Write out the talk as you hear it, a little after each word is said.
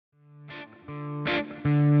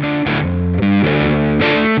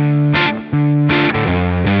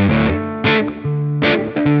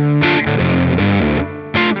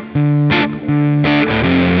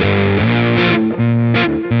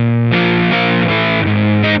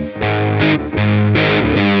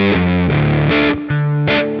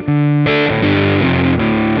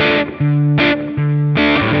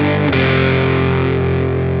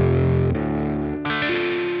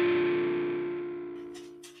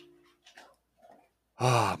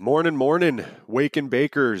Morning, Wake and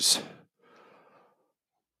Bakers.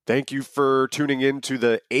 Thank you for tuning in to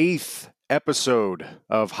the 8th episode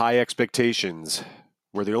of High Expectations,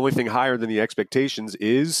 where the only thing higher than the expectations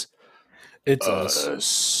is It's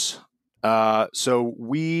us. So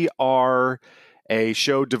we are a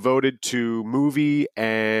show devoted to movie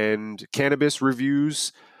and cannabis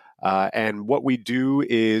reviews. And what we do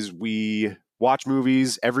is we watch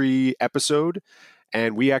movies every episode,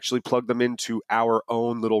 and we actually plug them into our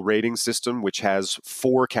own little rating system, which has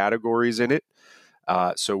 4 categories in it.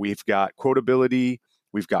 So we've got quotability,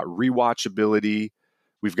 we've got rewatchability,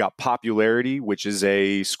 we've got popularity, which is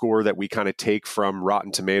a score that we kind of take from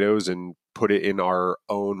Rotten Tomatoes and put it in our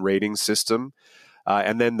own rating system.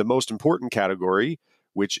 And then the most important category,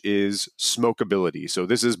 which is smokability. So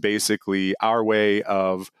this is basically our way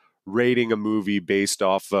of rating a movie based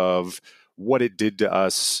off of what it did to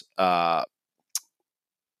us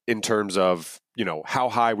in terms of, how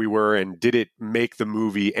high we were and did it make the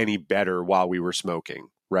movie any better while we were smoking,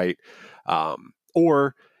 right?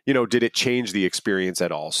 Or, did it change the experience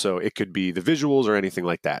at all? So it could be the visuals or anything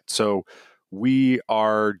like that. So we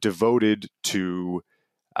are devoted to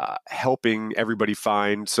helping everybody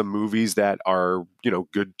find some movies that are,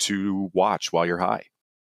 good to watch while you're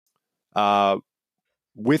high.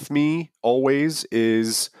 With me always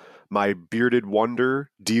is my bearded wonder,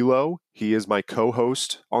 D'Lo. He is my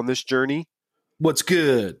co-host on this journey. What's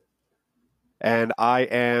good? And I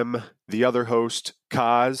am the other host,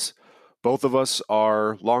 Kaz. Both of us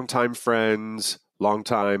are longtime friends,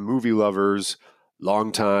 longtime movie lovers,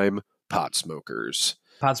 longtime pot smokers.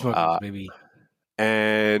 Pot smokers, baby.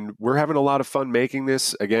 And we're having a lot of fun making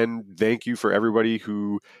this. Again, thank you for everybody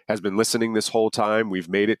who has been listening this whole time. We've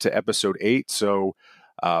made it to episode 8, so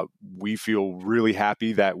we feel really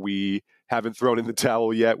happy that we haven't thrown in the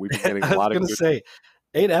towel yet. We've been getting a lot of good... I was going to say,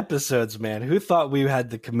 8 episodes, man. Who thought we had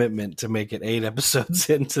the commitment to make it 8 episodes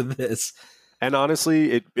into this? And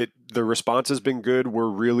honestly, the response has been good. We're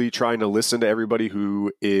really trying to listen to everybody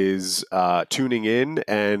who is tuning in,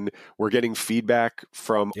 and we're getting feedback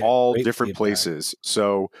from all different places.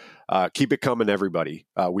 So keep it coming, everybody.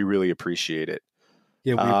 We really appreciate it.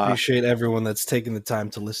 Yeah, we appreciate everyone that's taking the time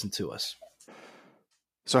to listen to us.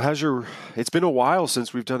 So it's been a while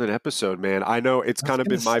since we've done an episode, man. I know it's kind of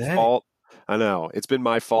been my fault. I know it's been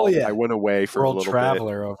my fault. Oh, yeah. I went away for a little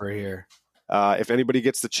traveler over here. If anybody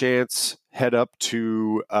gets the chance, head up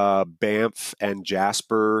to Banff and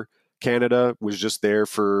Jasper, Canada. Was just there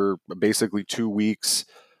for basically 2 weeks.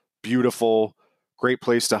 Beautiful, great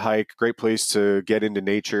place to hike, great place to get into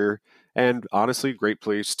nature, and honestly, great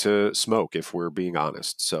place to smoke if we're being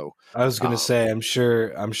honest. So I was going to say, I'm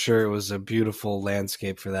sure it was a beautiful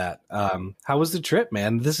landscape for that. How was the trip,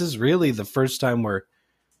 man? This is really the first time we're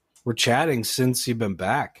chatting since you've been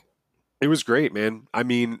back. It was great, man. I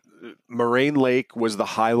mean, Moraine Lake was the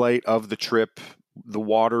highlight of the trip. The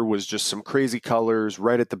water was just some crazy colors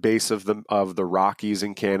right at the base of the Rockies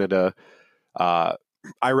in Canada. I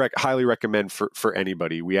highly recommend for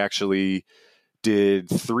anybody. We actually did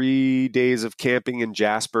 3 days of camping in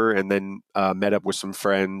Jasper, and then met up with some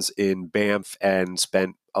friends in Banff and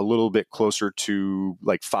spent a little bit closer to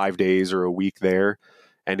like 5 days or a week there.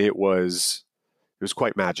 And it was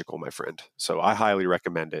quite magical, my friend. So I highly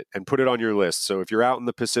recommend it, and put it on your list. So if you're out in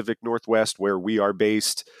the Pacific Northwest where we are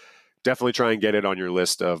based, definitely try and get it on your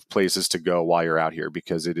list of places to go while you're out here,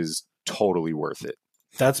 because it is totally worth it.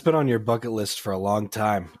 That's been on your bucket list for a long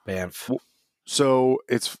time, Banff. So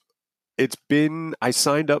I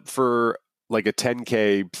signed up for like a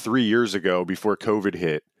 10K 3 years ago before COVID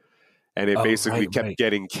hit, and it basically kept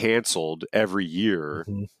getting canceled every year.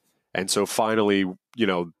 Mm-hmm. And so finally,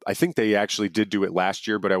 I think they actually did do it last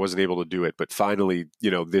year, but I wasn't able to do it. But finally,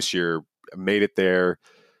 this year, I made it there,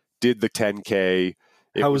 did the 10K.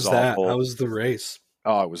 How was that? How was the race?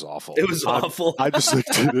 Oh, it was awful. It was awful. I just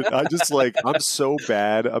did it. I'm so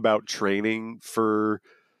bad about training for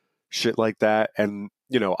shit like that. And,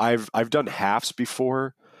 I've done halves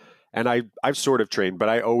before, and I've sort of trained, but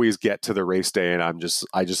I always get to the race day and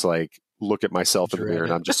I just like look at myself in the mirror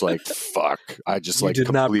and I'm just like, fuck. I just you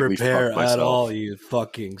did not prepare at all, you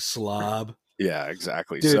fucking slob. Yeah,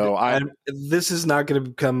 exactly. Dude, so this is not going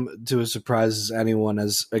to come to a surprise as anyone,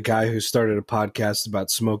 as a guy who started a podcast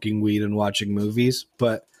about smoking weed and watching movies,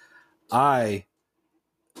 but I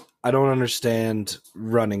don't understand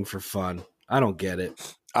running for fun. I don't get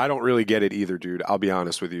it. I don't really get it either, dude. I'll be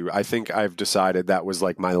honest with you. I think I've decided that was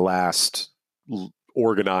like my last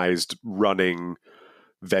organized running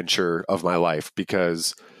venture of my life,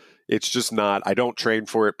 because it's just not, I don't train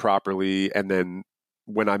for it properly. And then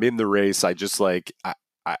when I'm in the race, I just like,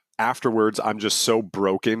 afterwards, I'm just so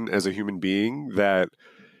broken as a human being that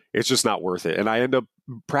it's just not worth it. And I end up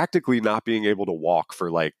practically not being able to walk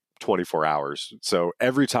for like 24 hours. So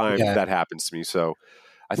every time Yeah, that happens to me. So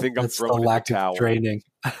I think I'm that's the throwing in the lack of towel. training.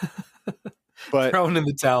 But Throwing in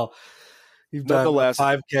the towel. You've done a nonetheless,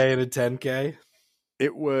 5K and a 10K.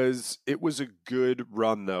 it was a good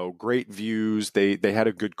run though. Great views. They had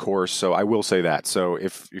a good course, so I will say that. So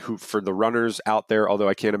for the runners out there, although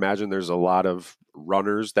I can't imagine there's a lot of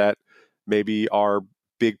runners that maybe are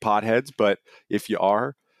big potheads, but if you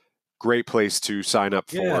are, great place to sign up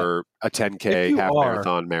Yeah. for a If 10K, you half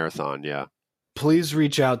are, marathon. Yeah. please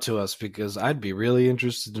reach out to us because I'd be really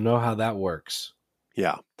interested to know how that works.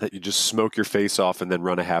 Yeah. That you just smoke your face off and then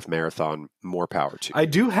run a half marathon. More power to you. I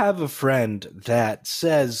do have a friend that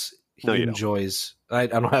says he No, you don't. enjoys. I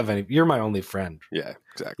don't have any. You're my only friend. Yeah,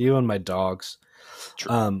 exactly. You and my dogs.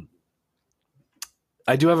 True.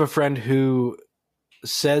 I do have a friend who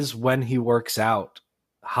says when he works out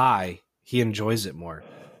high, he enjoys it more.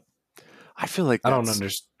 I feel like I don't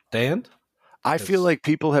understand. I feel like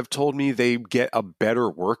people have told me they get a better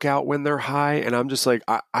workout when they're high, and I'm just like,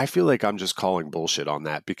 I feel like I'm just calling bullshit on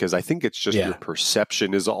that because I think it's just your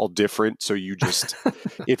perception is all different. So you just,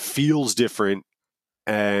 it feels different,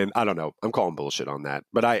 and I don't know. I'm calling bullshit on that,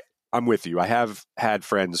 but I'm with you. I have had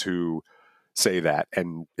friends who say that,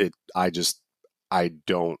 and I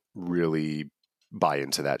don't really buy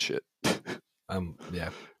into that shit. Yeah,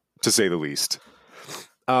 to say the least.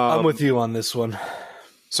 I'm with you on this one.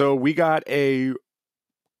 So we got a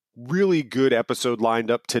really good episode lined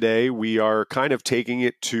up today. We are kind of taking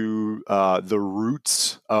it to the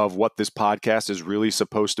roots of what this podcast is really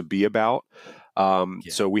supposed to be about.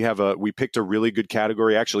 So we picked a really good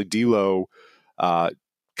category. Actually, D'Lo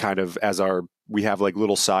kind of we have like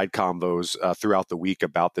little side combos throughout the week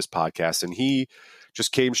about this podcast, and he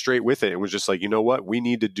just came straight with it and was just like, you know what, we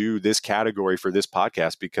need to do this category for this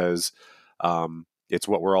podcast because it's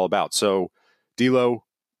what we're all about. So, D'Lo,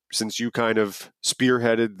 since you kind of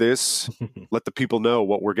spearheaded this, let the people know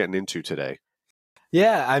what we're getting into today.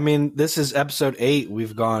 Yeah, I mean, this is episode 8.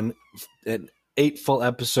 We've gone 8 full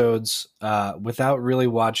episodes without really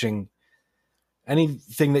watching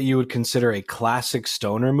anything that you would consider a classic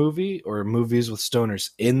stoner movie or movies with stoners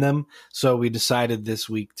in them. So we decided this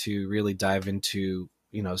week to really dive into,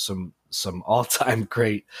 some all-time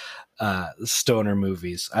great stoner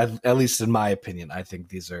movies. At least in my opinion, I think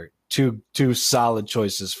these are two solid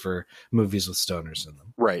choices for movies with stoners in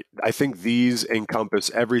them. Right. I think these encompass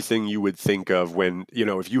everything you would think of when,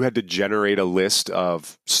 if you had to generate a list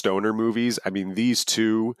of stoner movies, I mean, these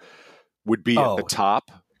two would be at the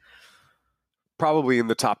top, probably in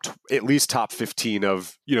the top, at least top 15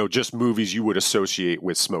 of, just movies you would associate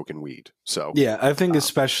with smoking weed. So, yeah, I think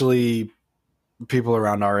especially people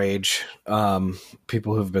around our age,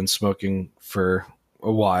 people who've been smoking for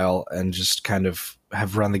a while and just kind of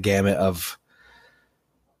have run the gamut of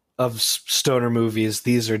stoner movies.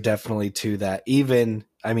 These are definitely two that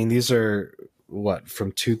these are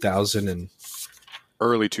from 2000 and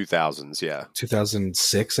early 2000s. Yeah.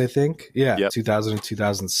 2006, I think. Yeah. Yep. 2000 and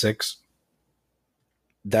 2006.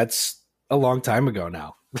 That's a long time ago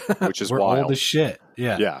now, which is we're wild. Old as shit.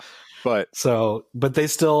 Yeah. Yeah. But they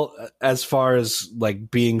still, as far as like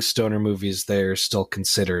being stoner movies, they're still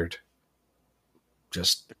considered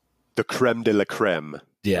just the creme de la creme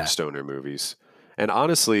of stoner movies. And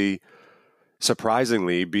honestly,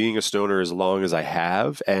 surprisingly, being a stoner as long as I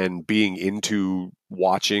have and being into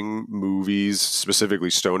watching movies, specifically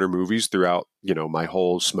stoner movies throughout, my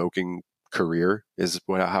whole smoking career is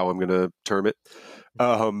how I'm going to term it.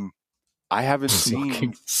 I haven't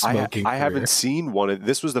seen I haven't seen one of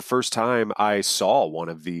this was the first time I saw one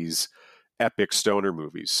of these epic stoner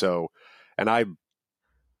movies. So, and I'm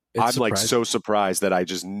like so surprised that I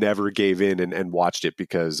just never gave in and watched it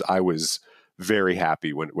because I was very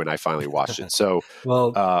happy when I finally watched it. So,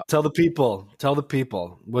 well, tell the people,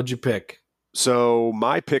 what'd you pick? So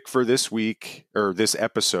my pick for this week or this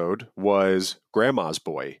episode was Grandma's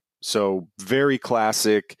Boy. So very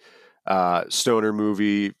classic stoner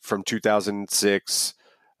movie from 2006,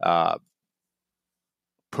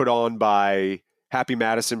 put on by Happy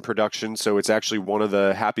Madison Productions. So it's actually one of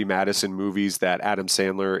the Happy Madison movies that Adam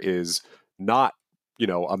Sandler is not,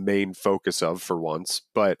 a main focus of for once.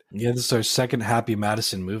 But yeah, this is our second Happy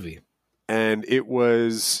Madison movie. And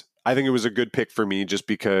I think it was a good pick for me just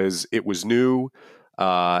because it was new.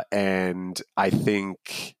 And I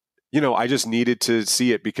think, I just needed to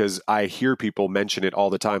see it because I hear people mention it all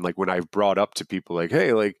the time. Like when I've brought up to people like,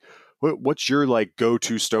 hey, like what's your like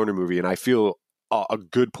go-to stoner movie? And I feel a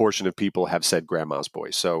good portion of people have said Grandma's Boy.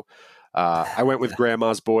 So I went with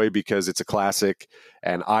Grandma's Boy because it's a classic,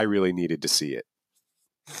 and I really needed to see it.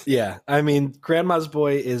 Yeah, I mean, Grandma's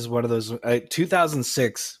Boy is one of those.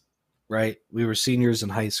 2006, right? We were seniors in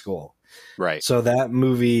high school, Right. so that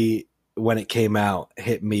movie, when it came out,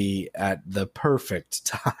 hit me at the perfect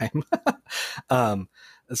time. um,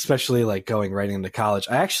 Especially like going right into college.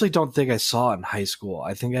 I actually don't think I saw it in high school.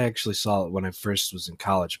 I think I actually saw it when I first was in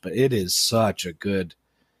college. But it is such a good,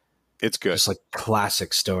 It's good. just like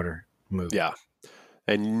classic stoner movie. Yeah.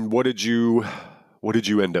 And what did you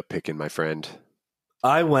end up picking, my friend?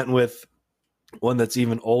 I went with one that's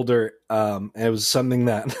even older. And it was something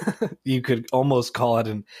that you could almost call it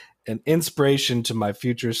an inspiration to my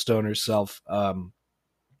future stoner self.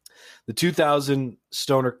 The 2000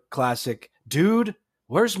 stoner classic, Dude,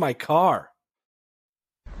 Where's My Car?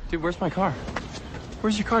 Dude, where's my car?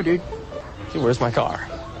 Where's your car, dude? Dude, where's my car?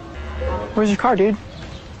 Where's your car, dude?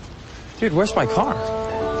 Dude, where's my car?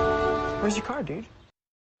 Where's your car, dude?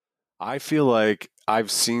 I feel like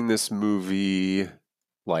I've seen this movie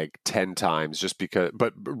like 10 times just because,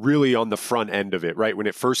 but really on the front end of it, right? When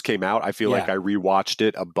it first came out, I feel like I rewatched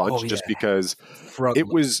it a bunch just because it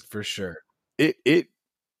was for sure. It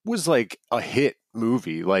was like a hit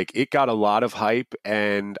movie. Like it got a lot of hype,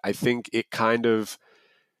 and I think it kind of,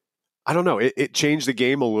 I don't know, it changed the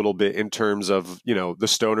game a little bit in terms of, the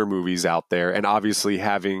stoner movies out there, and obviously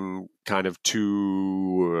having kind of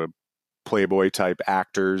two Playboy type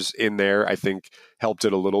actors in there, I think helped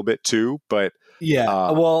it a little bit too. But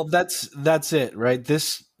yeah, well, that's it, right?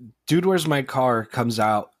 This Dude, Where's My Car comes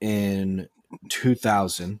out in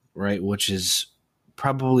 2000, right? Which is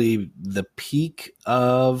probably the peak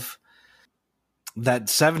of that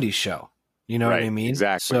 70s show. You know what I mean?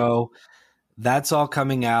 Exactly. So that's all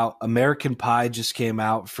coming out. American Pie just came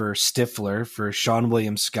out for Stifler, for Sean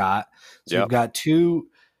William Scott. So you've got two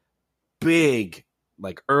big,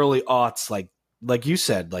 like early aughts, like you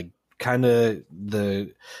said, like kind of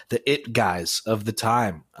the it guys of the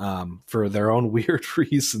time, for their own weird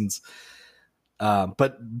reasons.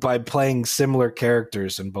 But by playing similar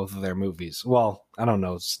characters in both of their movies. Well, I don't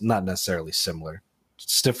know. It's not necessarily similar.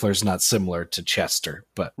 Stifler's not similar to Chester,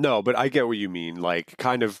 but no, but I get what you mean. Like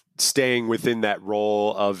kind of staying within that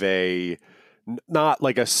role of not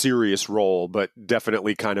like a serious role, but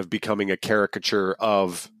definitely kind of becoming a caricature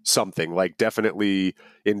of something. Like definitely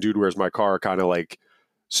in Dude, Where's My Car, kind of like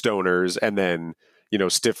stoners. And then,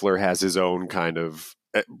 Stifler has his own kind of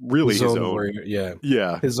really his own warrior,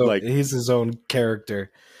 yeah. His own, like he's his own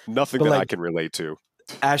character. Nothing but that I can relate to.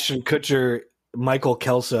 Ashton Kutcher, Michael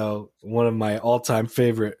Kelso, one of my all-time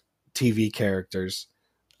favorite TV characters.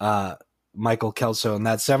 Michael Kelso in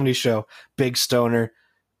that 70s show, big stoner.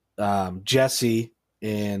 Jesse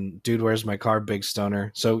in Dude, Where's My Car, big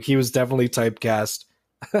stoner. So he was definitely typecast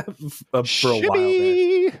for a while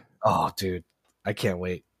there. Oh, dude, I can't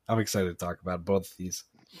wait. I'm excited to talk about both of these.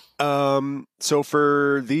 So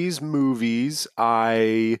for these movies,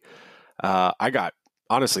 I got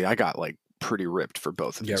like pretty ripped for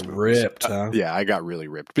both of these movies. Ripped, huh? Yeah, I got really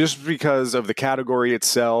ripped just because of the category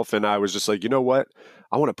itself, and I was just like, you know what?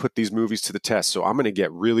 I want to put these movies to the test, so I'm going to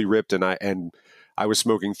get really ripped. And I was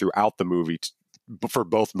smoking throughout the movie. For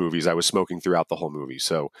both movies, I was smoking throughout the whole movie.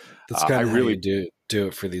 So that's kind of really do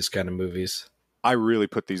it for these kind of movies. I really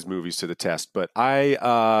put these movies to the test, but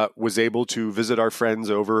I was able to visit our friends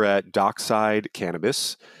over at Dockside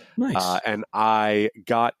Cannabis. Nice. And I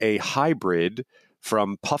got a hybrid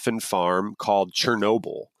from Puffin Farm called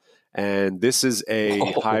Chernobyl. And this is a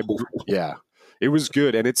hybrid. Yeah, it was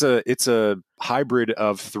good. And it's a hybrid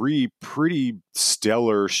of three pretty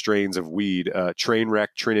stellar strains of weed, Trainwreck,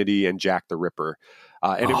 Trinity, and Jack the Ripper.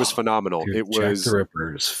 And it was phenomenal. Dude, it was Jack the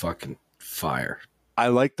Ripper is fucking fire. I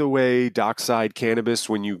like the way Dockside Cannabis,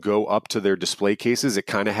 when you go up to their display cases, it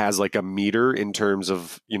kind of has like a meter in terms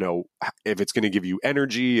of, if it's going to give you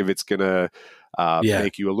energy, if it's going to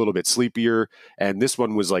make you a little bit sleepier. And this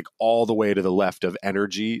one was like all the way to the left of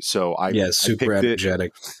energy. So super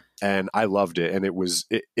energetic. And I loved it. And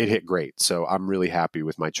it hit great. So I'm really happy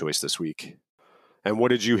with my choice this week. And what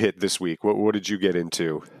did you hit this week? What did you get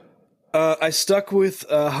into? I stuck with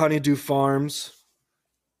Honeydew Farms.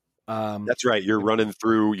 That's right. You're kind of running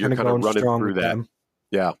through that. Them.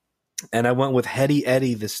 Yeah. And I went with Heady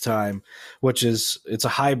Eddie this time, it's a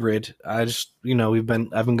hybrid. I've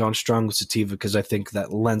been going strong with sativa because I think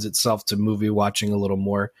that lends itself to movie watching a little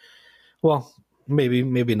more. Well,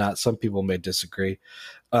 maybe not. Some people may disagree.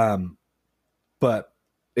 But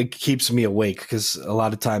it keeps me awake because a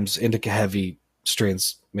lot of times indica heavy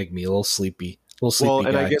strains make me a little sleepy. Well,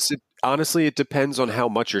 and I guess honestly, it depends on how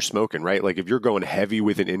much you're smoking, right? Like if you're going heavy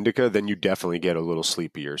with an indica, then you definitely get a little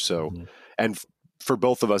sleepier. So, and for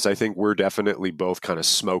both of us, I think we're definitely both kind of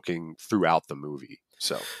smoking throughout the movie.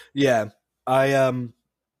 So yeah, I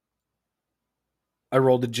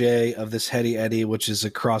rolled a J of this Heady Eddy, which is a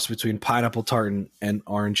cross between Pineapple Tartan and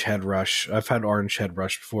Orange Head Rush. I've had Orange Head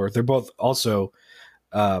Rush before. They're both also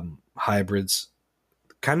hybrids.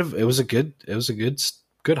 It was a good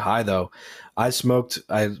high though. I smoked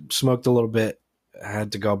a little bit. I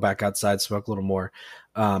had to go back outside, smoke a little more.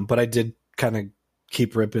 But I did kind of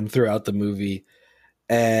keep ripping throughout the movie,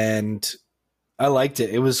 and I liked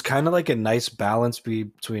it. It was kind of like a nice balance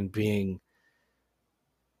between being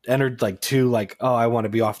entered like too like, oh, I want to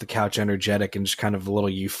be off the couch energetic, and just kind of a little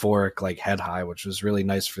euphoric like head high, which was really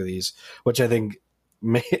nice for these, which I think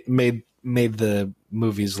made the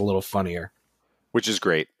movies a little funnier. Which is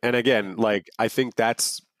great. And again, like, I think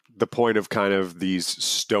that's the point of kind of these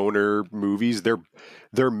stoner movies.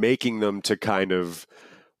 They're making them to kind of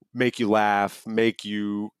make you laugh, make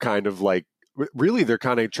you kind of like, really, they're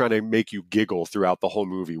kind of trying to make you giggle throughout the whole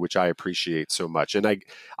movie, which I appreciate so much. And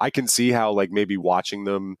I can see how, like, maybe watching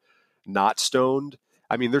them not stoned,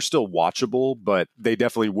 I mean, they're still watchable, but they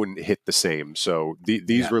definitely wouldn't hit the same. So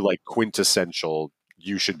these were like quintessential,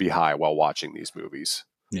 you should be high while watching these movies.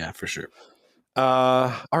 Yeah, for sure.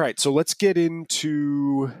 All right, so let's get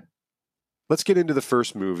into the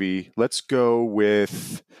first movie. Let's go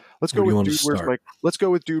with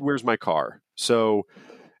Dude, Where's My Car? So,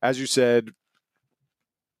 as you said,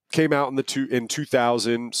 came out in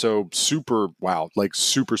 2000, so super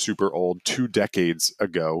old, 2 decades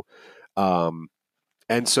ago.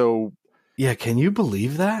 And so, yeah, can you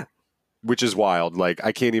believe that? Which is wild. Like,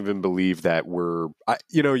 I can't even believe that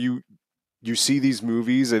you see these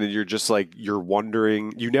movies and you're just like, you're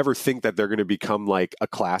wondering, you never think that they're going to become like a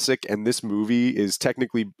classic. And this movie is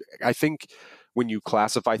technically, I think when you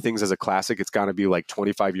classify things as a classic, it's got to be like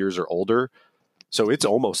 25 years or older. So it's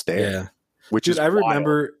almost there. Yeah. Which is I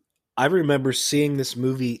remember seeing this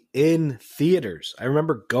movie in theaters. I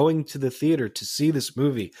remember going to the theater to see this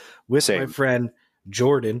movie with my friend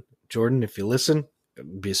Jordan. Jordan, if you listen,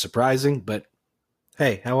 it'd be surprising, but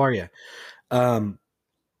hey, how are you?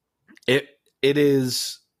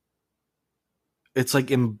 It's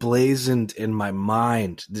like emblazoned in my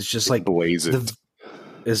mind. It's just like emblazoned.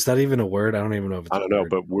 Is that even a word? I don't even know if it's I don't know,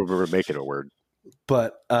 but we're making a word.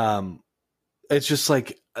 But it's just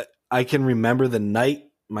like, I can remember the night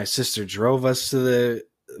my sister drove us to the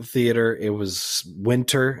theater. It was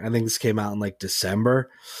winter. I think this came out in like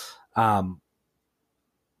December. I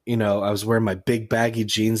was wearing my big baggy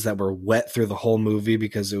jeans that were wet through the whole movie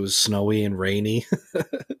because it was snowy and rainy.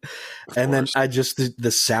 And then the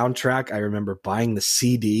soundtrack, I remember buying the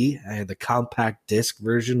CD. I had the compact disc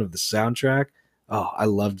version of the soundtrack. Oh, I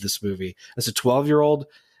loved this movie as a 12-year-old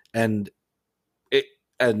and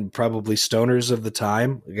probably stoners of the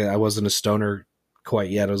time. Again, I wasn't a stoner quite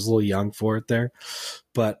yet. I was a little young for it there,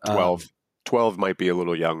 but 12 might be a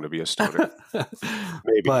little young to be a stoner.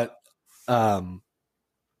 Maybe. But,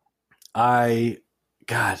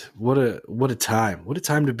 what a time. What a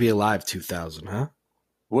time to be alive, 2000, huh?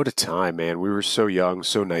 What a time, man. We were so young,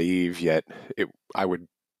 so naive, yet I would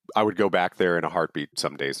go back there in a heartbeat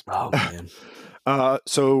some days. Oh, man.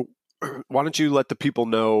 So why don't you let the people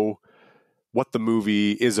know what the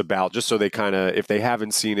movie is about, just so they kind of, if they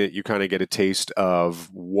haven't seen it, you kind of get a taste of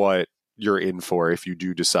what you're in for if you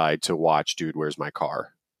do decide to watch Dude, Where's My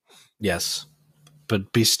Car? Yes,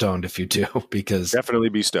 but be stoned if you do, because definitely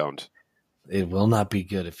be stoned. It will not be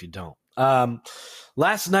good if you don't.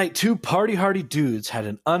 Last night, 2 party-hardy dudes had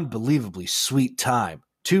an unbelievably sweet time.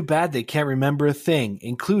 Too bad they can't remember a thing,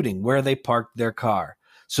 including where they parked their car.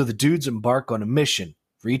 So the dudes embark on a mission,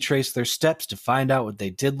 retrace their steps to find out what they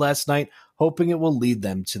did last night, hoping it will lead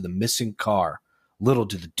them to the missing car. Little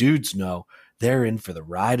do the dudes know, they're in for the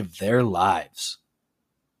ride of their lives.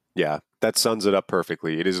 Yeah, that sums it up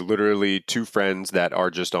perfectly. It is literally 2 friends that are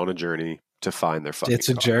just on a journey to find their fucking It's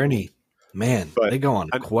a car. journey. Man, they go on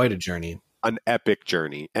quite a journey. An epic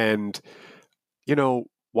journey. And,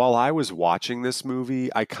 while I was watching this movie,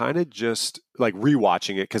 I kind of just like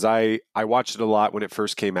rewatching it because I watched it a lot when it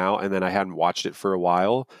first came out, and then I hadn't watched it for a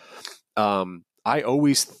while. I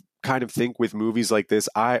always kind of think with movies like this,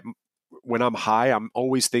 when I'm high, I'm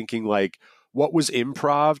always thinking like what was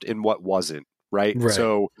improv and what wasn't, right?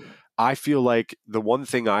 So I feel like the one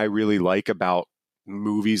thing I really like about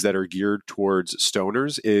movies that are geared towards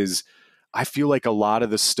stoners is I feel like a lot of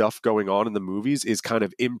the stuff going on in the movies is kind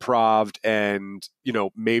of improv and,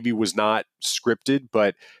 maybe was not scripted,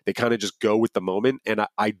 but they kind of just go with the moment. And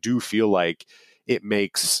I do feel like it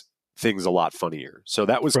makes things a lot funnier. So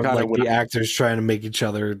that was kind of like the actors trying to make each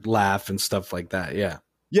other laugh and stuff like that. Yeah.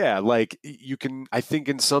 Yeah, like you can, I think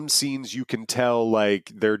in some scenes you can tell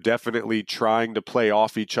like they're definitely trying to play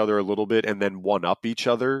off each other a little bit and then one up each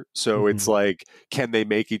other. So it's like, can they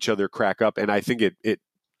make each other crack up? And I think it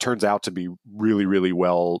turns out to be really, really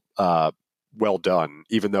well done,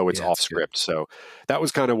 even though it's Yeah, off it's good. script. So that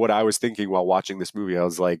was kind of what I was thinking while watching this movie. I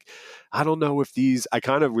was like, I don't know if I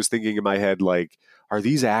kind of was thinking in my head, like, are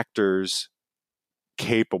these actors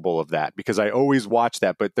capable of that? Because I always watch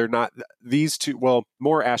that, but they're not these two. Well,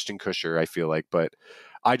 more Ashton Kutcher, I feel like, but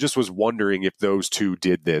I just was wondering if those two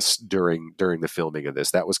did this during the filming of this.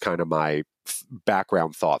 That was kind of my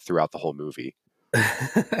background thought throughout the whole movie.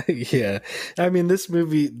 Yeah, I mean, this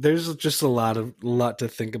movie, there's just a lot to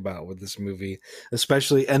think about with this movie,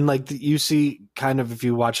 especially, and like you see kind of, if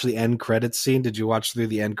you watch the end credits scene. Did you watch through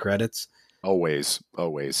the end credits? Always.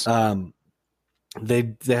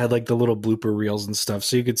 They had like the little blooper reels and stuff,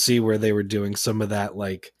 so you could see where they were doing some of that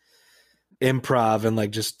like improv and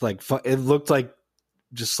like just like fun. It looked like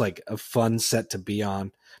just like a fun set to be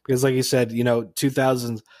on, because like you said,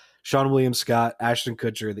 2000s, Sean William Scott, Ashton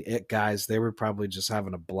Kutcher, the It guys, they were probably just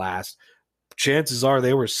having a blast. Chances are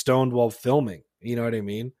they were stoned while filming. You know what I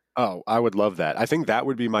mean? Oh, I would love that. I think that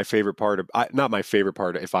would be my favorite part of, not my favorite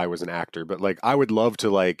part if I was an actor, but like I would love to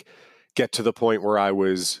like get to the point where I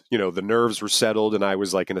was, the nerves were settled and I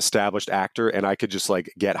was like an established actor and I could just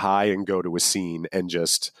like get high and go to a scene and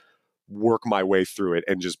just work my way through it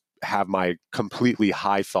and just have my completely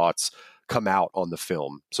high thoughts come out on the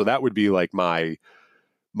film. So that would be like my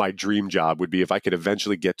dream job would be if I could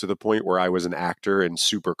eventually get to the point where I was an actor and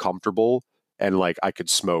super comfortable and like I could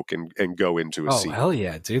smoke and go into a scene. Oh, hell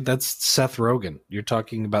yeah, dude. That's Seth Rogen. You're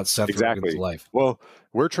talking about Seth Exactly. Rogen's life. Well,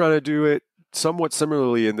 we're trying to do it somewhat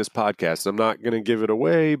similarly in this podcast. I'm not going to give it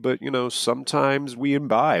away, but sometimes we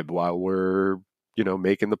imbibe while we're,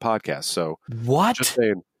 making the podcast. So What? just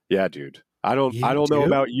saying, yeah, dude. I don't know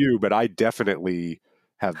about you, but I definitely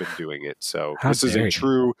have been doing it. So this is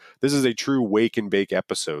a true wake and bake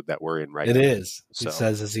episode that we're in right now. It is. So. He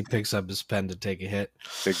says as he picks up his pen to take a hit.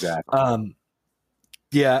 Exactly.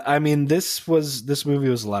 Yeah, I mean, this movie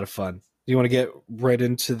was a lot of fun. Do you want to get right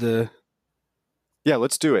into the? Yeah,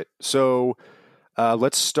 let's do it. So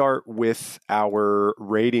let's start with our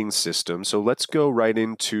rating system. So let's go right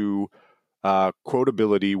into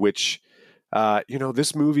quotability, which,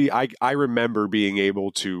 this movie, I remember being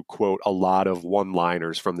able to quote a lot of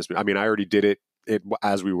one-liners from this movie. I mean, I already did it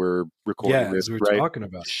as we were recording this, as we were right? talking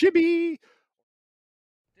about. Shibby!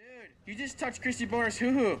 Dude, you just touched Christy Boner's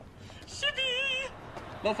hoo-hoo. Shibby!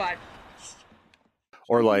 Low five.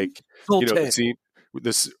 Or like, the scene...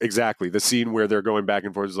 the scene where they're going back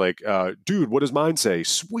and forth is like, dude, what does mine say?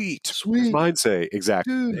 Sweet. What does mine say?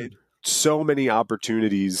 Exactly. Dude. So many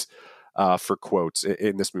opportunities for quotes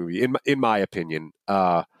in this movie, in my opinion.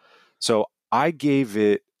 So I gave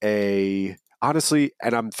it honestly,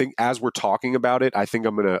 and as we're talking about it, I think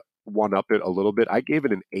I'm gonna one up it a little bit. I gave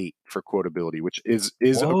it an 8 for quotability, which is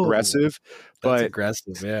Whoa. aggressive. That's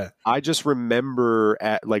aggressive, yeah. I just remember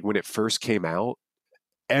when it first came out,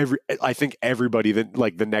 I think everybody that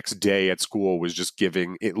like the next day at school was just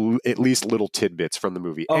giving it at least little tidbits from the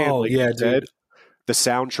movie. Oh, and like yeah, you said, dude. the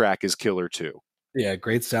soundtrack is killer too. Yeah,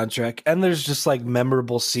 great soundtrack. And there's just like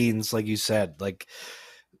memorable scenes, like you said. Like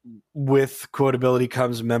with quotability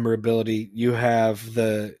comes memorability. You have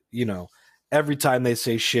every time they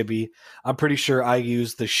say shibby, I'm pretty sure I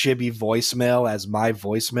used the shibby voicemail as my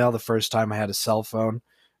voicemail the first time I had a cell phone.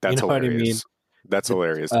 That's hilarious. What I mean? That's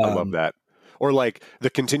hilarious. I love that. Or like the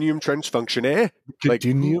continuum trench functionaire.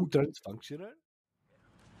 Continuum trench functionaire?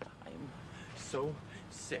 I'm so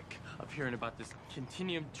sick of hearing about this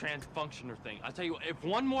continuum transfunctioner thing. I'll tell you, if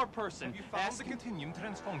one more person You found the continuum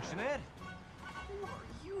transfunctioner? Who are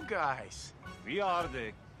you guys? We are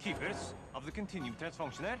the keepers of the continuum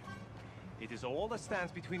transfunctioner. It is all that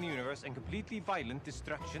stands between the universe and completely violent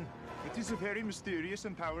destruction. It is a very mysterious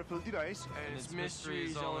and powerful device. And its mystery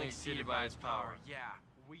is only exceeded by its power. Yeah,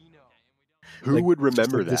 we know. Who would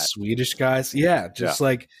remember like that? The Swedish guys? Yeah,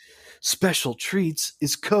 like special treats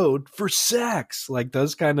is code for sex. Like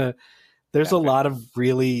those kind of, there's a lot of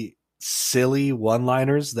really silly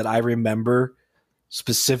one-liners that I remember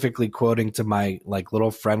specifically quoting to my like little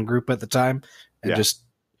friend group at the time. And just,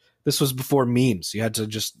 this was before memes. You had to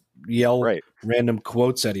just yell random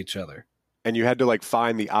quotes at each other. And you had to like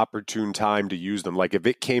find the opportune time to use them. Like if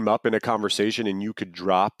it came up in a conversation and you could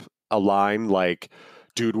drop a line like,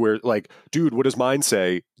 dude, what does mine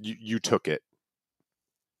say? You took it.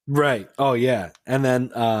 Right. Oh yeah. And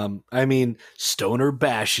then I mean stoner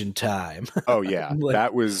bashing time. Oh yeah.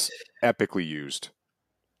 That was epically used.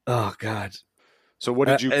 Oh God. So what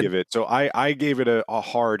did you give it? So I gave it a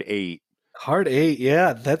hard 8. Hard 8.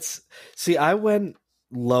 Yeah, I went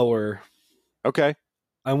lower. Okay.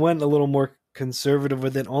 I went a little more conservative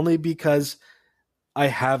with it only because I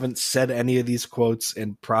haven't said any of these quotes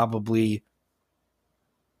in probably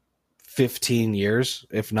 15 years,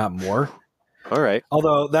 if not more. All right.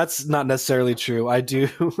 Although that's not necessarily true. I do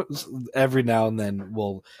every now and then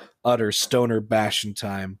will utter stoner bashing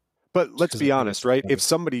time. But let's be honest, right? If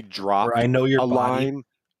somebody dropped I know your a body. line,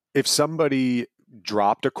 if somebody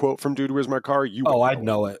dropped a quote from Dude, Where's My Car? I'd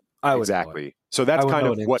know it. I would exactly. know it. So that's kind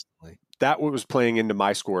of what instantly. that was playing into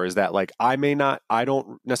my score is that like I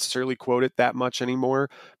don't necessarily quote it that much anymore,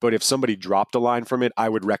 but if somebody dropped a line from it, I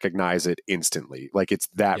would recognize it instantly. Like it's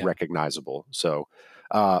that recognizable. So,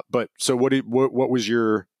 but so what was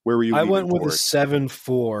your, where were you? I went with a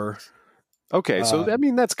 7.4. Okay, so I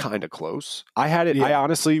mean that's kind of close. I had it. I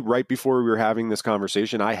honestly, right before we were having this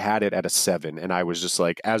conversation, I had it at a 7, and I was just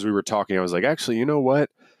like, as we were talking, I was like, actually, you know what?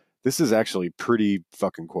 This is actually pretty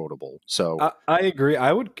fucking quotable. So I agree.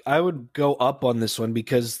 I would go up on this one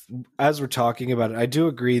because as we're talking about it, I do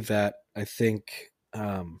agree that I think,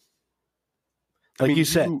 you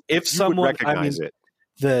said, if someone recognize it,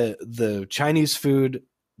 the Chinese food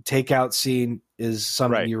takeout scene is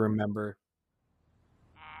something you remember.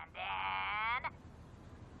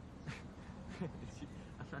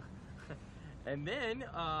 And then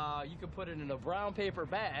you can put it in a brown paper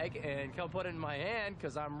bag and come put it in my hand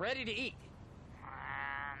because I'm ready to eat.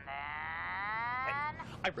 And then...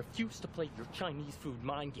 I refuse to play your Chinese food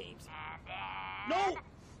mind games. And then...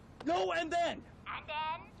 No, and then! And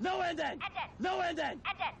then... No, and then! And then! No, and then!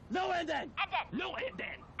 And then! No, and then! And then! No, and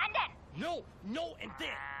then! And then! No, and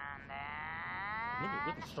then! And then... Then you're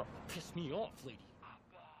really starting to piss me off, lady.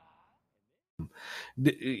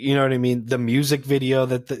 You know what I mean? The music video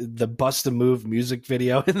that the Bust a Move music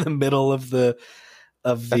video in the middle of the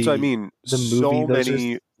that's what I mean. The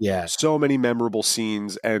movie, so many memorable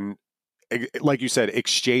scenes, and like you said,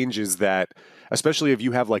 exchanges that, especially if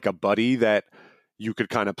you have like a buddy that you could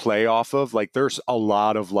kind of play off of. Like there's a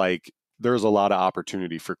lot of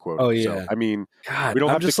opportunity for quoting. Oh yeah. So, I mean, God, we don't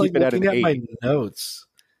have to keep it at an 8. My notes.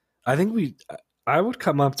 I think I would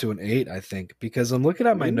come up to an 8, I think, because I'm looking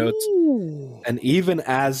at my notes, and even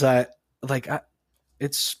as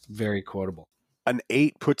it's very quotable. An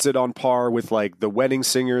 8 puts it on par with like The Wedding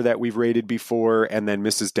Singer that we've rated before, and then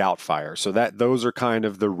Mrs. Doubtfire. So those are kind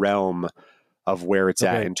of the realm of where it's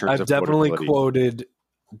at in terms of. I've definitely quoted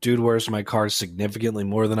Dude, Where's My Car significantly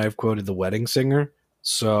more than I've quoted The Wedding Singer.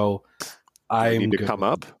 So I need to come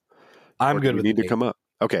up. I'm good with. Need to come up.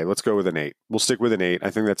 Okay, let's go with an 8. We'll stick with an 8.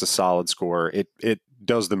 I think that's a solid score. It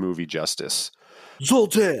does the movie justice.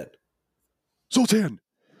 Zoltan.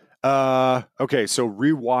 Okay, so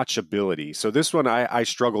rewatchability. So this one I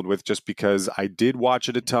struggled with just because I did watch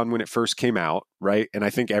it a ton when it first came out, right? And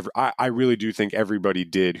I think I really do think everybody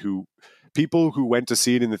did. People who went to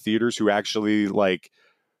see it in the theaters who actually like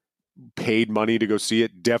paid money to go see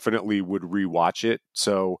it definitely would rewatch it.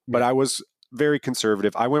 So, but I was very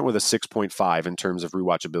conservative. I went with a 6.5 in terms of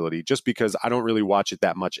rewatchability, just because I don't really watch it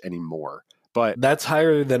that much anymore. But that's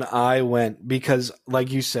higher than I went because,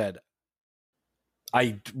 like you said,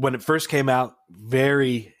 when it first came out,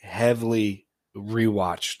 very heavily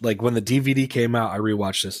rewatched. Like when the DVD came out, I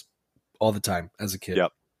rewatched this all the time as a kid.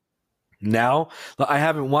 Yep. Now I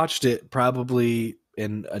haven't watched it probably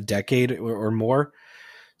in a decade or more.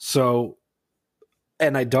 So,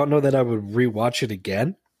 and I don't know that I would rewatch it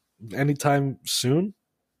again anytime soon.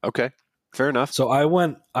 Okay, fair enough. So I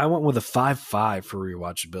went with a 5.5 for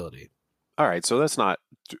rewatchability. All right, so that's not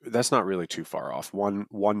really too far off.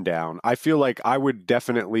 One down. I feel like I would go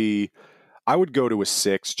to a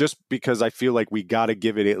 6 just because I feel like we got to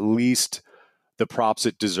give it at least the props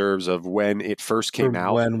it deserves of when it first came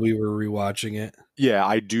out. When we were rewatching it. Yeah,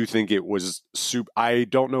 I do think it was super. I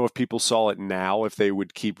don't know if people saw it now, if they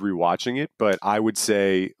would keep rewatching it, but I would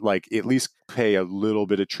say like at least pay a little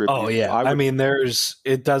bit of tribute. Oh yeah, I mean,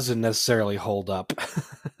 it doesn't necessarily hold up.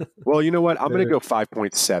 Well, you know what? I'm going to go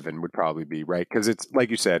 5.7 would probably be right because it's like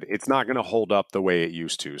you said, it's not going to hold up the way it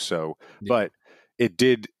used to. So, but it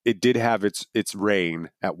did have its reign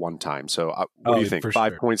at one time. So, what do you think?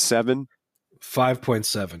 5.7.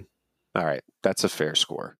 5.7. All right, that's a fair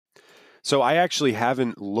score. So I actually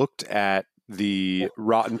haven't looked at the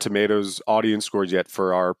Rotten Tomatoes audience scores yet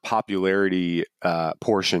for our popularity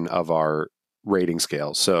portion of our rating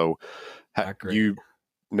scale. So you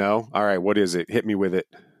know, all right, what is it? Hit me with it.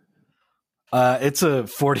 It's a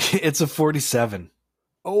 40. It's a 47.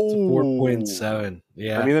 Oh, 4.7.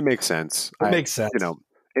 Yeah, I mean that makes sense. Makes sense. You know,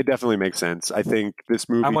 it definitely makes sense. I think this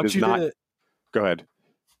movie does not. Go ahead.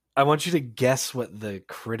 I want you to guess what the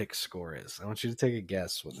critic score is. I want you to take a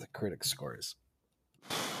guess what the critic score is.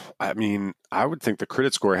 I mean, I would think the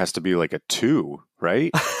credit score has to be like a 2,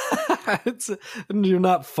 right? You're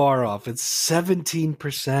not far off. It's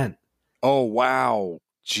 17%. Oh, wow.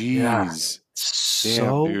 Jeez. Yeah. Damn,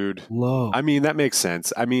 So dude. low. I mean, that makes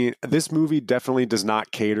sense. I mean, this movie definitely does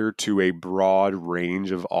not cater to a broad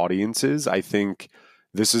range of audiences. I think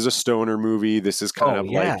this is a stoner movie. This is kind of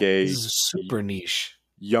like a this is super niche.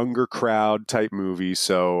 younger crowd type movie.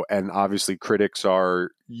 So, and obviously critics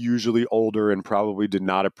are usually older and probably did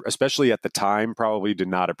not, especially at the time, probably did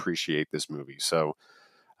not appreciate this movie. So,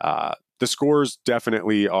 the scores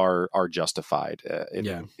definitely are justified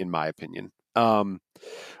in my opinion. All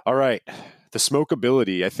right, the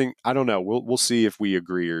smokability. I don't know. We'll see if we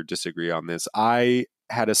agree or disagree on this. I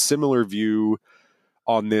had a similar view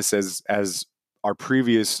on this as our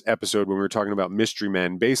previous episode when we were talking about Mystery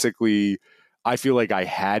Men. Basically, I feel like I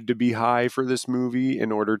had to be high for this movie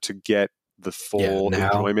in order to get the full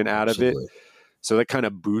enjoyment out of it. So that kind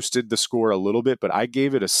of boosted the score a little bit, but I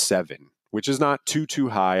gave it a 7, which is not too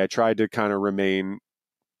high. I tried to kind of remain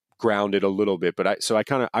grounded a little bit, but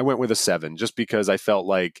I went with a 7 just because I felt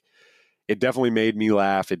like it definitely made me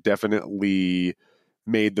laugh. It definitely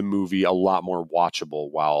made the movie a lot more watchable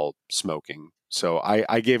while smoking. So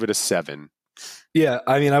I gave it a 7. Yeah,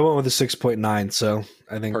 I mean, I went with a 6.9, so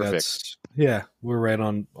I think Perfect. we're right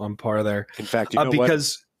on par there. In fact, you know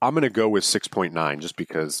because what? I'm going to go with 6.9 just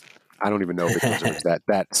because I don't even know if it deserves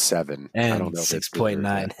that 7. And I don't know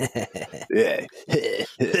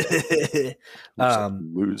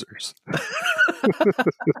 6.9. Losers.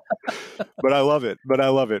 But I love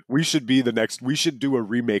it. We should do a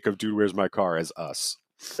remake of Dude, Where's My Car as us.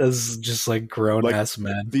 As just like grown ass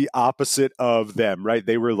men. The opposite of them, right?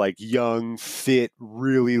 They were like young, fit,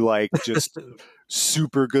 really like just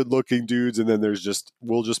super good looking dudes. And then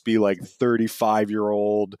we'll just be like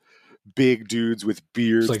 35-year-old big dudes with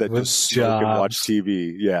beards like that just smoke and watch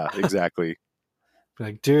TV. Yeah, exactly.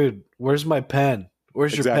 Like, dude, where's my pen?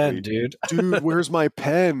 Where's your pen, dude? Dude, where's my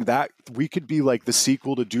pen? That we could be like the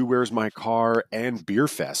sequel to Dude, Where's My Car and Beer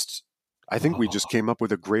Fest. I think we just came up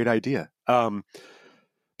with a great idea.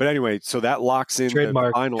 But anyway, so that locks in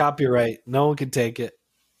trademark, the final copyright. No one can take it.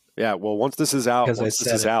 Yeah, well, once this is out,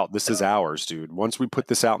 this is ours, dude. Once we put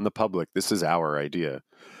this out in the public, this is our idea.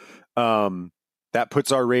 That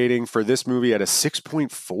puts our rating for this movie at a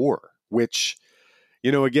 6.4, which,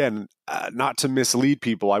 again, not to mislead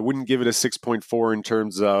people, I wouldn't give it a 6.4 in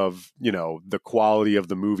terms of, the quality of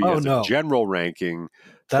the movie a general ranking.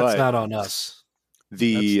 That's not on us.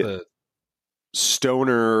 The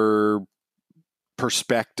stoner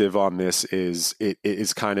perspective on this is it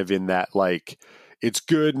is kind of in that, like, it's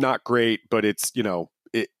good, not great, but it's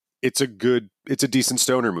it's a decent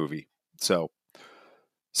stoner movie. So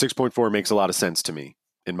 6.4 makes a lot of sense to me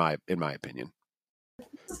in my opinion.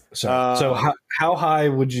 So how high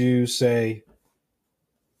would you say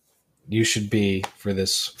you should be for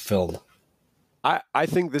this film? I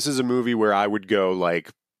think this is a movie where I would go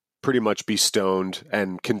like pretty much be stoned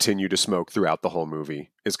and continue to smoke throughout the whole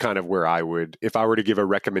movie is kind of where I would, if I were to give a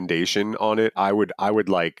recommendation on it, I would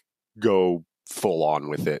like go full on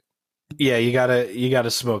with it. Yeah, you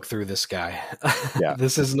gotta smoke through this guy. Yeah.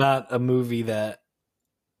 This is not a movie that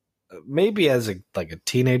maybe as a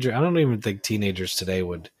teenager, I don't even think teenagers today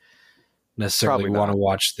would necessarily want to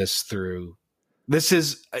watch this through.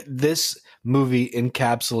 This movie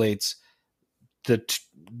encapsulates the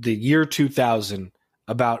year 2000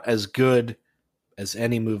 about as good as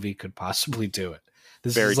any movie could possibly do it.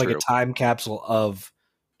 This is like a time capsule of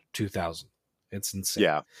 2000. It's insane.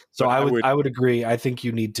 Yeah. So I would agree. I think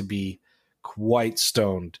you need to be quite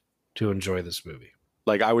stoned to enjoy this movie.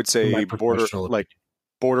 Like I would say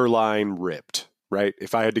borderline ripped, right?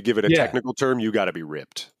 If I had to give it a technical term, you got to be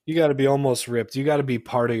ripped. You got to be almost ripped. You got to be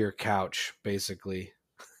part of your couch basically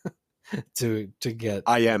to get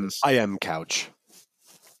I am couch.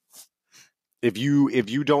 If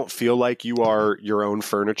you don't feel like you are your own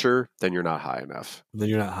furniture, then you're not high enough.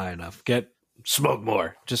 Smoke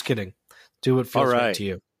more. Just kidding. Do what feels right to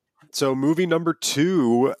you. So movie number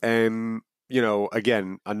 2, and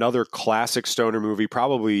again, another classic stoner movie,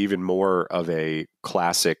 probably even more of a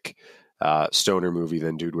classic stoner movie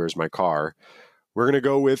than Dude, Where's My Car? We're going to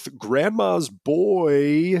go with Grandma's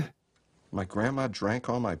Boy. My grandma drank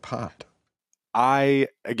all my pot. I,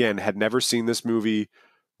 again, had never seen this movie.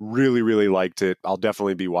 Really, really liked it. I'll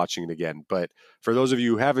definitely be watching it again. But for those of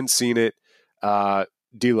you who haven't seen it,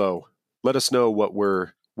 D'Lo, let us know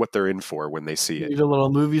what they're in for when they see it. Need a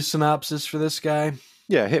little movie synopsis for this guy?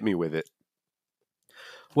 Yeah, hit me with it.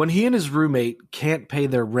 When he and his roommate can't pay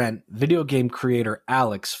their rent, video game creator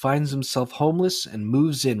Alex finds himself homeless and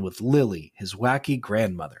moves in with Lily, his wacky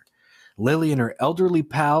grandmother. Lily and her elderly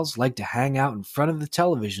pals like to hang out in front of the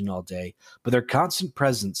television all day, but their constant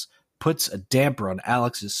presence puts a damper on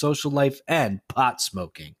Alex's social life and pot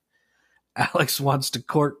smoking. Alex wants to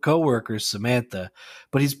court coworker Samantha,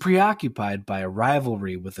 but he's preoccupied by a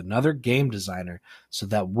rivalry with another game designer, so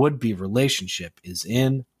that would-be relationship is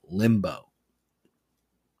in limbo.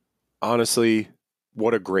 Honestly,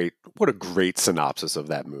 what a great synopsis of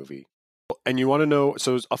that movie. And you want to know,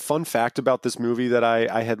 so a fun fact about this movie that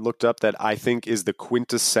I had looked up that I think is the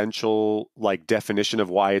quintessential like definition of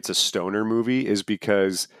why it's a stoner movie is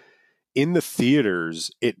because in the theaters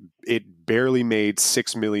it barely made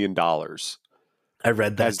 $6 million. I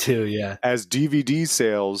read that too, yeah. As DVD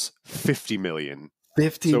sales, 50 million.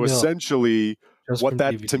 50 so mil. Essentially Just what from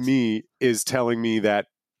that DVDs. to me is telling me that,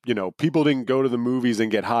 you know, people didn't go to the movies and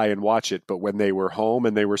get high and watch it, but when they were home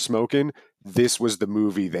and they were smoking, this was the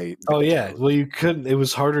movie they Oh yeah, chose. well you couldn't. It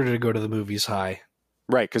was harder to go to the movies high,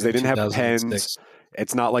 Right? Because they in didn't have 2006. pens.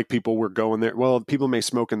 It's not like people were going there. Well, people may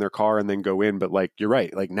smoke in their car and then go in, but like you're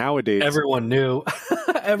right. Like nowadays, Everyone knew.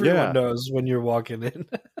 Everyone Yeah. knows when you're walking in.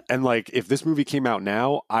 and like if this movie came out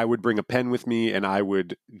now, I would bring a pen with me and I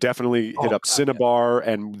would definitely hit Oh, up God, yeah. Cinnabar,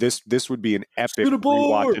 and this would be an epic Cinnabar!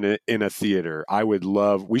 rewatching it in a theater. I would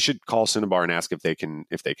love. We should call Cinnabar and ask if they can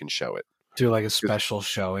show it. Do like a special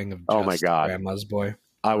showing of Oh my Just God. Grandma's Boy.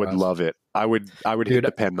 I would Us. love it. I would hit Dude,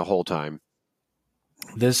 the pen the whole time.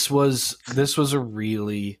 This was a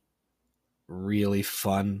really, really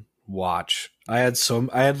fun watch. I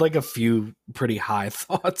had like a few pretty high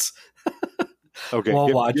thoughts Okay,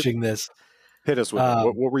 while watching this. hit us with it. Um,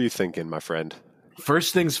 What were you thinking, my friend?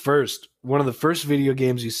 First things first, one of the first video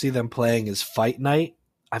games you see them playing is Fight Night.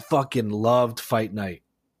 I fucking loved Fight Night.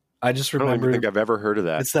 I just I don't remember even think I've ever heard of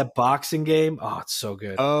that. it's that boxing game. Oh, it's so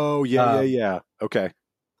good. Oh yeah, Um, yeah. Okay.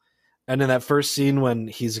 And in that first scene when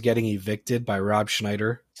he's getting evicted by Rob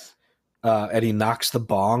Schneider, and he knocks the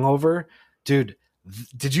bong over, dude.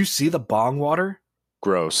 Did you see the bong water?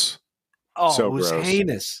 Gross. Oh, So it was gross.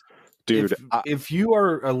 heinous. Dude, If you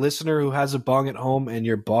are a listener who has a bong at home and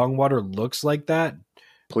your bong water looks like that,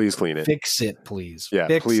 please clean it. fix it, please. Yeah,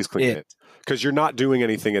 Fix please clean it. Because you're not doing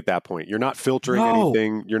anything at that point. You're not filtering No.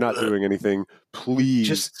 anything. You're not doing anything. Please.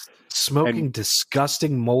 Just smoking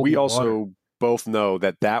disgusting moldy we also water. both know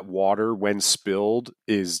that water, when spilled,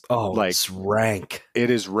 is like it's rank. it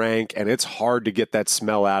is rank and it's hard to get that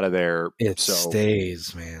smell out of there. It so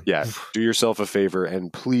stays, man. yeah, do yourself a favor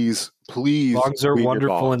and please Bongs are clean your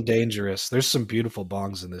wonderful bong. and dangerous. There's some beautiful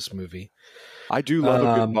bongs in this movie. I do love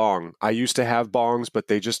a good Um, bong. I used to have bongs, but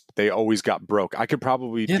they always got broke. I could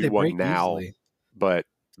probably Yeah, do they one break now, easily. but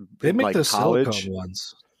They make like the college, silicone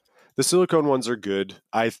ones. the silicone ones are good.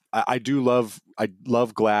 I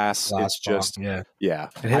love glass. Glass It's just bong, yeah. yeah.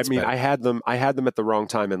 It I hits mean, better. I had them at the wrong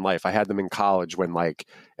time in life. I had them in college when like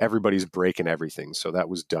everybody's breaking everything. So that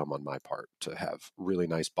was dumb on my part to have really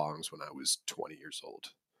nice bongs when I was 20 years old.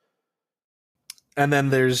 And then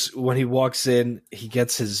there's when he walks in, he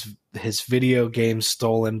gets his video game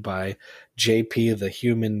stolen by JP, the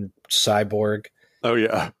human cyborg. Oh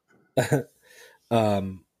yeah.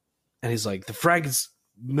 And he's like,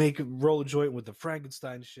 roll a joint with the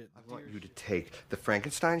Frankenstein shit. I want you to take the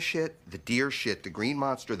Frankenstein shit, the deer shit, the green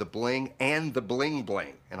monster, the bling, and the bling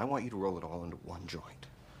bling. And I want you to roll it all into one joint.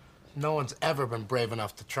 No one's ever been brave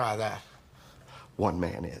enough to try that. One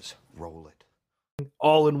man is. Roll it.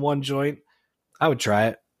 All in one joint. I would try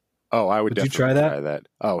it. Oh, I would Would you definitely try that?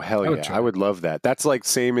 Oh, hell I would yeah. try I it. would love that. That's like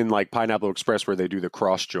same in like Pineapple Express where they do the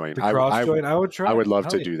cross joint. The cross joint, I would try. I would love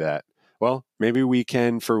Hell to yeah. do that. Well, maybe we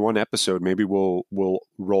can for one episode. Maybe we'll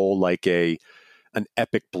roll like an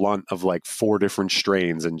epic blunt of like 4 different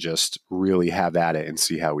strains and just really have at it and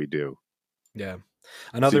see how we do. Yeah. See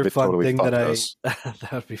Another if it fun totally thing that fucked I us.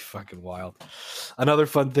 that would be fucking wild. Another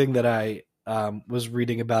fun thing that I was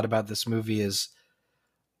reading about this movie is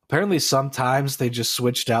apparently sometimes they just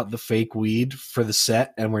switched out the fake weed for the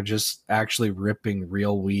set and were just actually ripping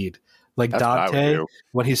real weed. Like That's what I would Dante, do.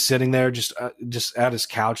 when he's sitting there just at his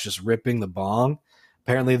couch, just ripping the bong.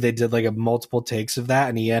 Apparently they did like a multiple takes of that,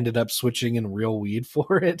 and he ended up switching in real weed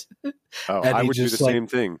for it. Oh, And I he would do the just, like, same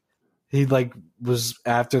thing. He like was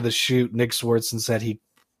after the shoot. Nick Swartzen said he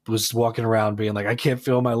was walking around being like, "I can't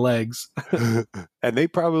feel my legs." And they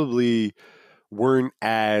probably weren't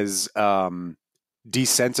as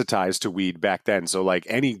desensitized to weed back then. So like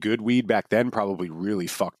any good weed back then probably really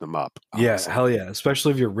fucked them up. Yeah, honestly. hell yeah.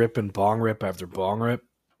 Especially if you're ripping bong rip after bong rip.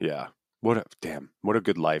 Yeah. What a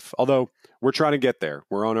good life. Although we're trying to get there.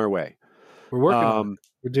 We're on our way. We're working on it.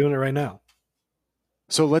 We're doing it right now.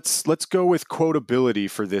 So let's go with quotability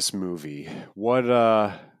for this movie. What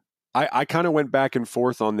I kind of went back and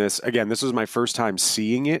forth on this. Again, this was my first time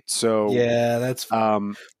seeing it, so Yeah, that's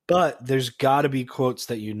fine. But there's got to be quotes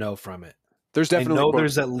that you know from it. There's definitely I know quotes.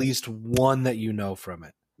 there's at least one that you know from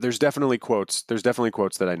it. There's definitely quotes. There's definitely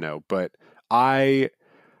quotes that I know, but I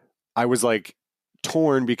was like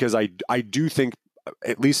torn because I do think,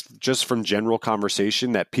 at least just from general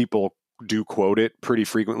conversation, that people do quote it pretty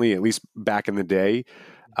frequently, at least back in the day.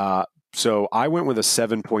 So I went with a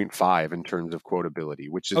 7.5 in terms of quotability,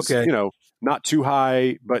 which is, Okay. not too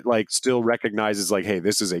high, but like still recognizes like, hey,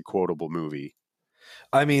 this is a quotable movie.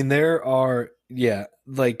 I mean, there are,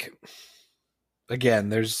 like, again,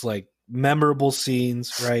 there's like memorable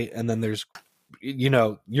scenes, right? And then there's,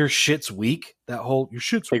 your shit's weak. Your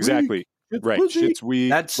shit's exactly weak. Shit's right. pussy. Shit's weak.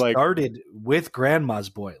 That started with Grandma's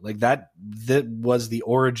Boy. Like that was the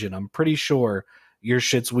origin. I'm pretty sure Your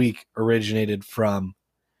Shit's Weak originated from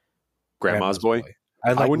Grandma's Boy.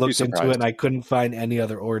 I wouldn't be looked into it surprised. and I couldn't find any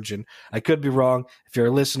other origin. I could be wrong. If you're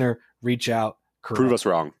a listener, reach out. Correct. Prove us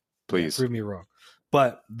wrong, please. Yeah, prove me wrong.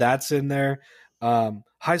 But that's in there.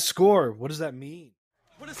 High score. What does that mean?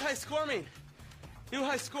 What does high score mean? New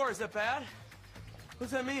high score, is that bad? What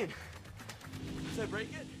does that mean? Does I break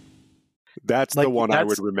it? That's the one I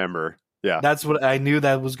would remember. Yeah. That's what I knew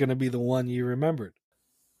that was going to be the one you remembered.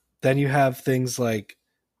 Then you have things like,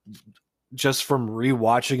 just from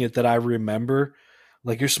rewatching it that I remember,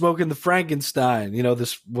 like you're smoking the Frankenstein,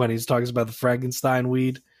 this when he's talking about the Frankenstein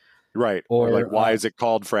weed. Right. Or like, why is it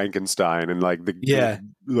called Frankenstein? And like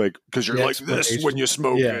because you're like this when you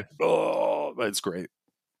smoke it. Oh, that's great.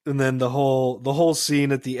 And then the whole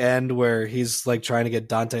scene at the end where he's like trying to get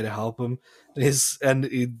Dante to help him, they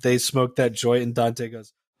smoke that joint, and Dante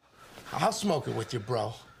goes, "I'll smoke it with you,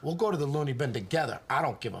 bro. We'll go to the loony bin together. I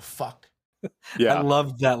don't give a fuck." Yeah, I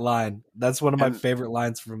loved that line. That's one of my favorite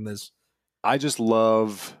lines from this. I just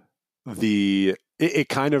love it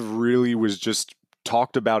kind of really was just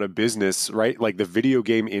talked about a business, right? Like the video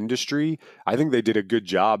game industry. I think they did a good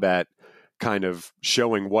job at kind of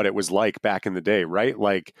showing what it was like back in the day, right?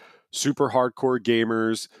 Like super hardcore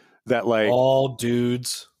gamers that like all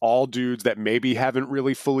dudes that maybe haven't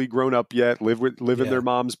really fully grown up yet, live in their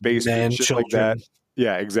mom's basement and shit like that.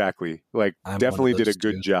 Yeah, exactly. Like definitely did a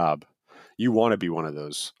good job. You want to be one of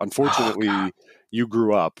those. Unfortunately, you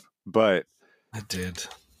grew up, but I did.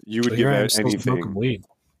 You would give anything. Weed.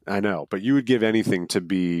 I know, but you would give anything to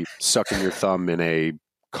be sucking your thumb in a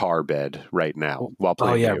car bed right now while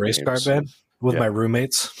playing. Oh yeah, race car bed with my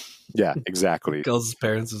roommates. Yeah, exactly. Kills his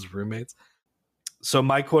parents as roommates. So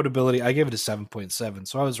my quotability, I gave it a 7.7.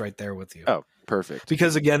 So I was right there with you. Oh, perfect.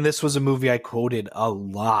 Because again, this was a movie I quoted a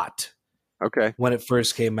lot. Okay. When it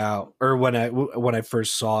first came out, or when I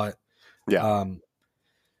first saw it. Yeah.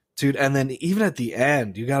 Dude, and then even at the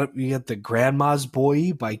end, you got the Grandma's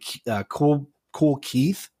Boy by Cool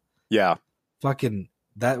Keith. Yeah. Fucking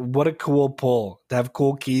that! What a cool pull to have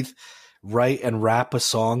Cool Keith write and rap a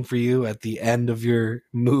song for you at the end of your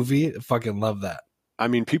movie. I fucking love that. I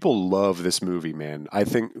mean, people love this movie, man. I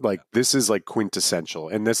think like this is like quintessential,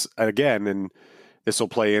 and this again, and this will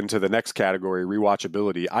play into the next category,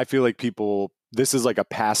 rewatchability. I feel like this is like a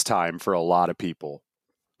pastime for a lot of people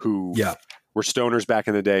who were stoners back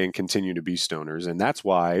in the day and continue to be stoners. And that's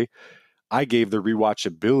why I gave the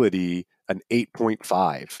rewatchability an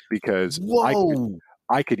 8.5 because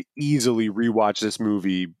I could easily rewatch this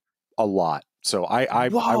movie a lot. So I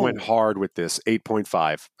went hard with this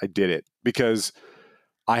 8.5. I did it because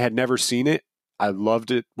I had never seen it. I loved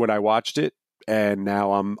it when I watched it. And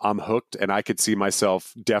now I'm hooked, and I could see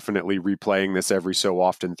myself definitely replaying this every so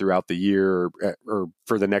often throughout the year or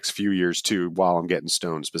for the next few years too, while I'm getting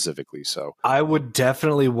stoned specifically. So I would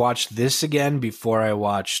definitely watch this again before I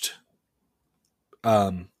watched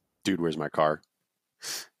Dude, Where's My Car?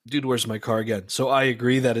 Dude, Where's My Car again. So I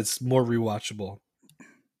agree that it's more rewatchable.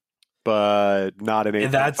 But not an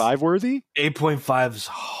 8.5 worthy? 8.5 is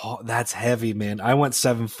that's heavy, man. I went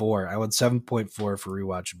 7.4. I went 7.4 for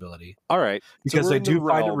rewatchability. All right. Because I do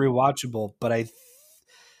find it rewatchable, but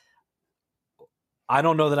I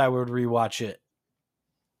don't know that I would rewatch it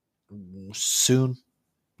soon.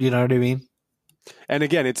 You know what I mean? And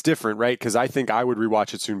again, it's different, right? Because I think I would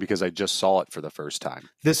rewatch it soon because I just saw it for the first time.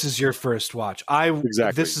 This is your first watch.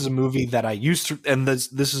 Exactly. This is a movie that I used to, and this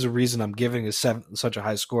is a reason I'm giving it such a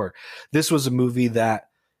high score. This was a movie that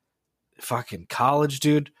fucking college,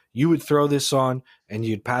 dude, you would throw this on and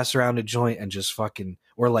you'd pass around a joint and just fucking,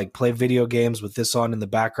 or like play video games with this on in the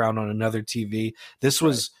background on another TV. This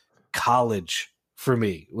was college for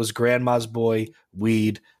me. It was Grandma's Boy,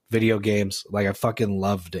 weed, video games. Like I fucking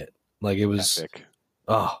loved it. Like it was epic.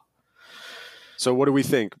 Oh. So what do we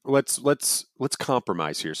think? Let's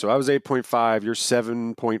compromise here. So I was 8.5, you're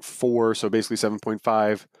 7.4, so basically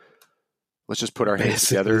 7.5. Let's just put our hands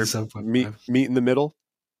together. Meet in the middle.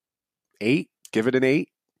 8? Give it an 8?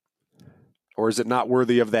 Or is it not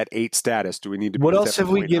worthy of that 8 status? Do we need to What else have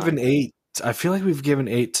we given 8? I feel like we've given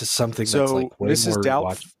 8 to something that's like way more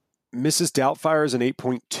Mrs. Doubtfire is an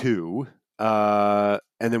 8.2.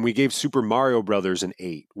 And then we gave Super Mario Brothers an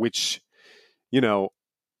 8, which, you know,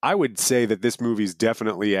 I would say that this movie's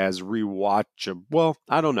definitely as rewatchable. Well,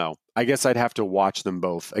 I don't know. I guess I'd have to watch them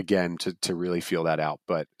both again to really feel that out.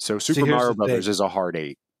 But so Super Mario Brothers is a hard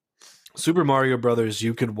 8. Super Mario Brothers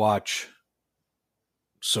you could watch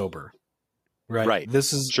sober. Right.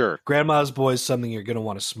 This is Grandma's Boy is something you're going to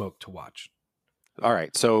want to smoke to watch. All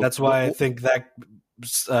right. So that's why I think that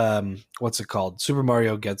what's it called? Super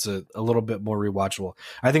Mario gets a little bit more rewatchable.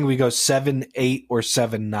 I think we go 7, 8, or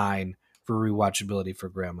 7, 9 for rewatchability for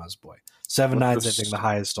Grandma's Boy. 7, 9 is I think the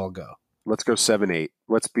highest I'll go. Let's go 7, 8.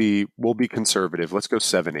 We'll be conservative. Let's go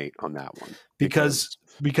 7, 8 on that one. Because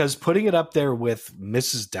putting it up there with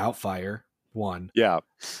Mrs. Doubtfire, 1. Yeah,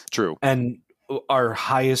 true. And our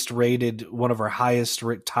highest rated, one of our highest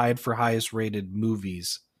tied for highest rated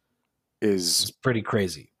movies is pretty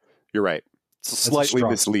crazy. You're right. It's slightly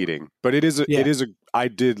misleading, but it is I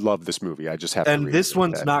did love this movie. I just have to. And this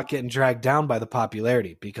one's not getting dragged down by the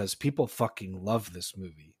popularity because people fucking love this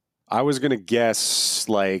movie. I was going to guess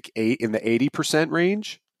like 8 in the 80%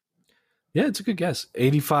 range. Yeah, it's a good guess.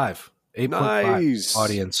 85. 8.5 nice.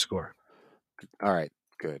 Audience score. All right,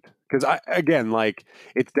 good. Because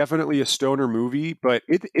it's definitely a stoner movie, but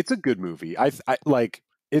it's a good movie. I like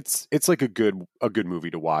it's like a good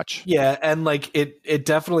movie to watch. Yeah, and like it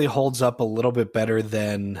definitely holds up a little bit better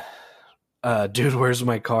than Dude, Where's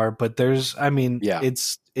My Car? But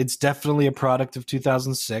it's definitely a product of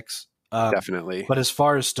 2006. Definitely. But as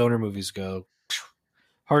far as stoner movies go,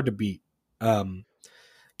 hard to beat.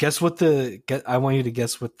 Guess what I want you to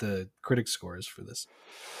guess what the critic score is for this.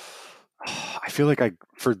 I feel like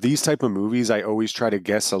for these type of movies, I always try to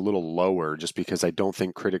guess a little lower just because I don't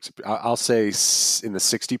think critics. I'll say in the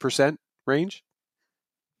 60% range.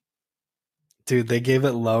 Dude, they gave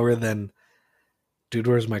it lower than Dude,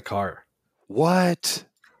 Where's My Car? What?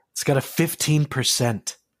 It's got a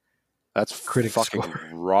 15%. That's critic fucking score.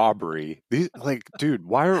 Robbery. Dude,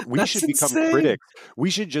 why aren't we should become critics?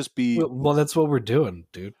 We should just be. Well, that's what we're doing,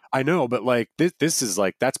 dude. I know, but like this is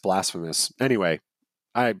like that's blasphemous. Anyway,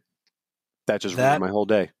 that just ruined my whole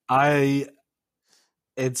day. I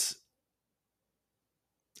mean,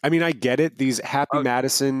 I get it. These Happy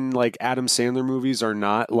Madison, like Adam Sandler movies are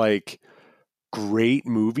not like great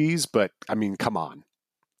movies, but I mean, come on.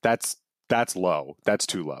 That's low. That's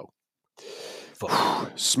too low.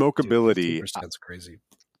 Smokability. That's crazy.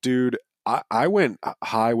 Dude, I went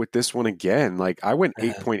high with this one again. Like I went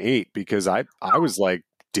 8.8 because I was like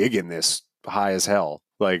digging this high as hell.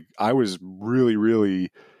 Like I was really, really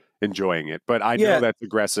enjoying it, but I know that's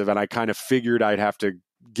aggressive, and I kind of figured I'd have to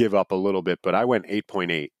give up a little bit, but I went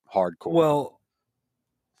 8.8 hardcore. Well,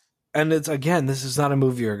 and it's again, this is not a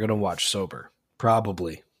movie you're going to watch sober,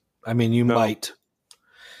 probably. I mean, you might,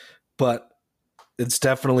 but it's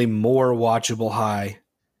definitely more watchable high.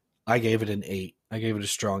 I gave it an 8. I gave it a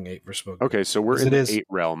strong 8 for smoking. Okay, so we're in the 8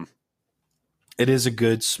 realm. It is a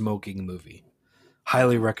good smoking movie.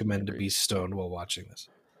 Highly recommend to be stoned while watching this.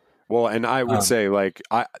 Well, and I would say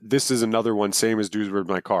this is another one, same as Dudes With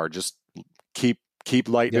My Car. Just keep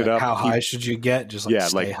lighting it up. How high should you get? Just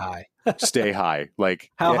stay high. Stay high.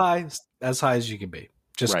 Like how high? As high as you can be.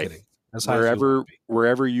 Just kidding. As high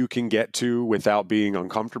wherever you can get to without being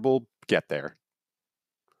uncomfortable, get there.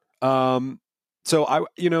 So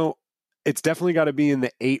it's definitely got to be in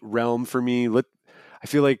the 8 realm for me. I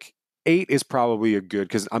feel like 8 is probably a good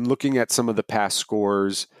because I'm looking at some of the past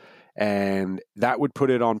scores. And that would put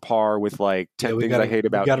it on par with like 10 Things I Hate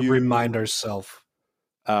About You. We got to remind ourselves.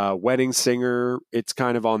 Wedding Singer, it's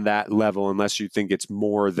kind of on that level unless you think it's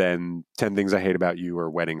more than 10 Things I Hate About You or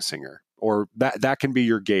Wedding Singer. Or that can be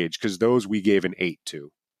your gauge because those we gave an 8 to.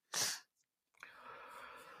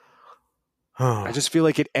 I just feel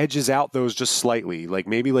like it edges out those just slightly. Like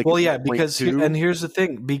maybe like because and here's the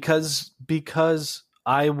thing. Because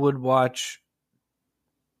I would watch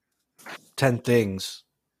 10 Things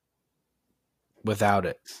without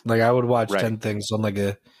it. Like I would watch 10 Things on like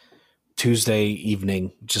a Tuesday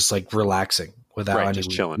evening, just like relaxing without any, just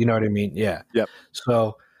chilling. You know what I mean? Yeah. Yep.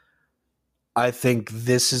 So I think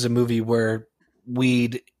this is a movie where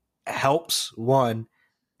weed helps one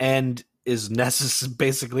and is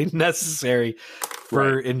basically necessary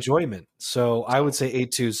for enjoyment. So I would say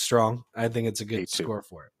 8.2 is strong. I think it's a good score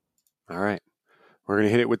for it. All right. We're going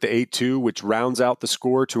to hit it with the 8.2, which rounds out the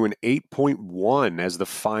score to an 8.1 as the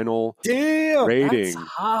final rating. That's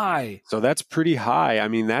high. So that's pretty high. I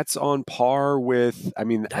mean, that's on par with, I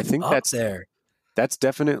mean, I think that's there. That's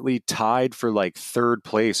definitely tied for like third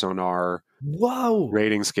place on our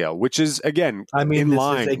rating scale, which is, again, I mean, in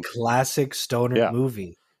line. Is a classic stoner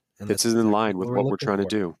movie. And this is in line with what we're trying to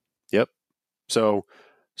do. Yep. So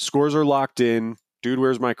scores are locked in. Dude,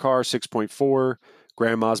 Where's My Car, 6.4.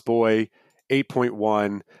 Grandma's Boy,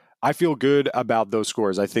 8.1. I feel good about those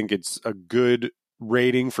scores. I think it's a good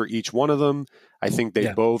rating for each one of them. I think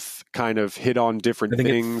they both kind of hit on different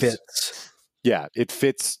things. It fits. Yeah, it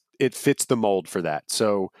fits the mold for that.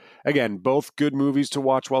 So again, both good movies to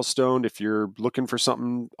watch while stoned. If you're looking for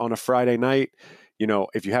something on a Friday night, you know,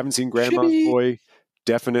 if you haven't seen Grandma's Boy,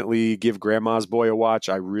 definitely give Grandma's Boy a watch.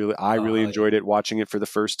 I really enjoyed it watching it for the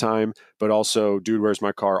first time, but also Dude, Where's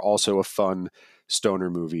My Car? Also a fun stoner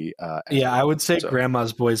movie. I would say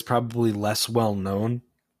Grandma's Boy is probably less well known.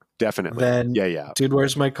 Definitely. Than Dude,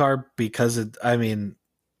 Where's My Car? Because it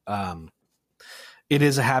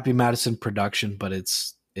is a Happy Madison production, but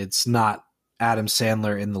it's not Adam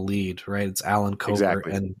Sandler in the lead, right? It's Alan Covert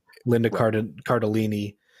and Linda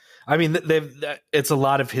Cardellini. I mean, it's a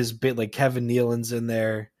lot of his bit, like Kevin Nealon's in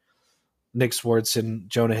there, Nick Swardson,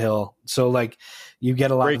 Jonah Hill. So like you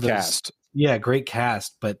get a lot of those. Cast. Yeah, great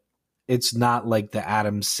cast, but it's not like the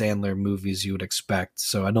Adam Sandler movies you would expect.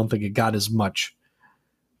 So I don't think it got as much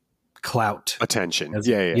clout. Attention.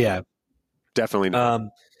 Yeah. Definitely not.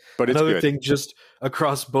 But it's another good. thing just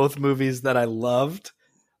across both movies that I loved,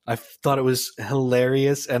 I thought it was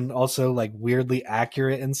hilarious and also like weirdly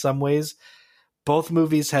accurate in some ways. Both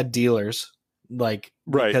movies had dealers,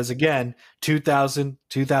 because again, 2000,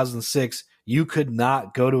 2006, you could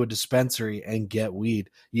not go to a dispensary and get weed.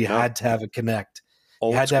 You had to have a connect.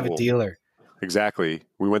 You had to have a dealer. Exactly.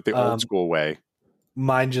 We went the old school way.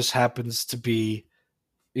 Mine just happens to be,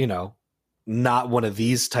 not one of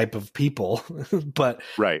these type of people, but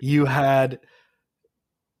you had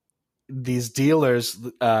these dealers.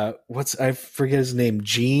 I forget his name.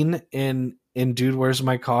 Gene in Dude, Where's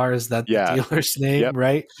My Car? Is that the dealer's name?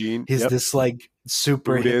 Right? Gene. He's this like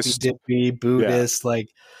super hippy dippy Buddhist, like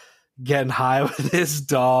getting high with his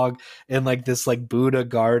dog in like this like Buddha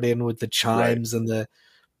garden with the chimes and the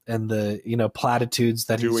platitudes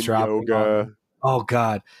that he's dropping. Yoga. Oh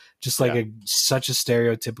God. Just like such a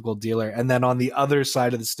stereotypical dealer. And then on the other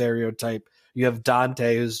side of the stereotype, you have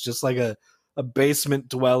Dante, who's just like a basement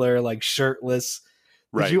dweller, like shirtless.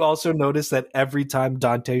 Did you also notice that every time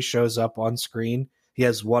Dante shows up on screen, he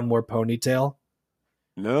has one more ponytail?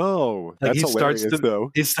 No, that's hilarious,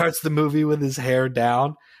 though. He starts the movie with his hair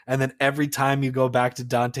down, and then every time you go back to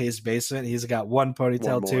Dante's basement, he's got one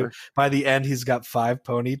ponytail too. By the end, he's got 5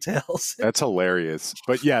 ponytails. That's hilarious.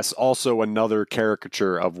 But yes, also another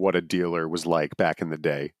caricature of what a dealer was like back in the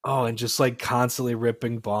day. Oh, and just like constantly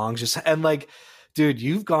ripping bongs. And like, dude,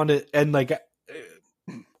 you've gone to, and like,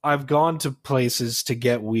 I've gone to places to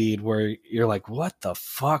get weed where you're like, what the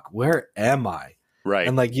fuck? Where am I? Right.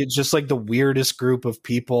 And like, it's just like the weirdest group of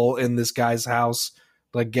people in this guy's house,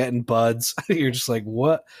 like getting buds. You're just like,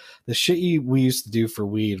 what? The shit we used to do for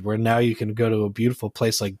weed, where now you can go to a beautiful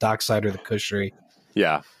place like Dockside or the Cushery.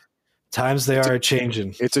 Yeah. Times they are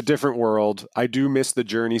changing. It's a different world. I do miss the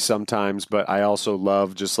journey sometimes, but I also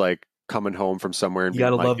love just like coming home from somewhere and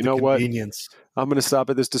being like, you know what? I'm going to stop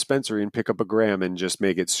at this dispensary and pick up a gram and just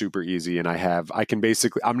make it super easy. And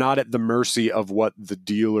I'm not at the mercy of what the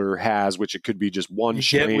dealer has, which it could be just one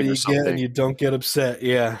strain or something. And you don't get upset.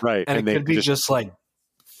 Yeah. Right. And it could be just like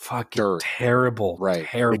fucking dirt. Terrible. Right.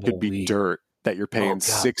 Terrible. It could be weed. dirt that you're paying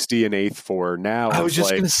 60 an eighth for now. I was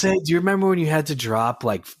just going to say, do you remember when you had to drop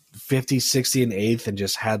like 50, 60 an eighth and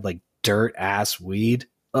just had like dirt ass weed?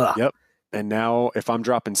 Ugh. Yep. And now if I'm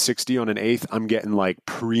dropping 60 on an eighth, I'm getting like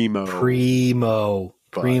primo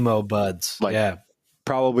buds. Like,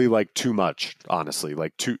 probably like too much, honestly,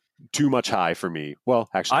 like too much high for me. Well,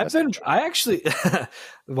 actually, let's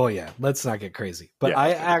not get crazy. But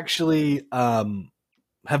I actually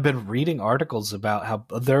have been reading articles about how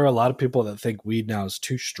there are a lot of people that think weed now is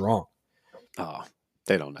too strong. Oh,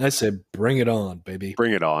 they don't know. I said, bring it on, baby.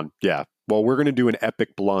 Bring it on. Yeah. Well, we're going to do an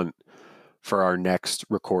epic blunt for our next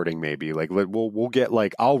recording, maybe. Like we'll get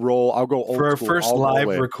like I'll go old for our school, first live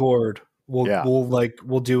record.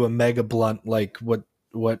 We'll do a mega blunt like what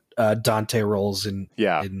Dante rolls and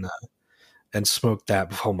smoke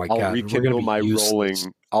that. Oh my god! I'll rekindle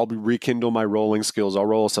my rolling skills. I'll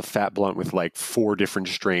roll us a fat blunt with like 4 different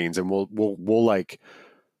strains, and we'll like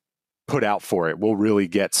put out for it. We'll really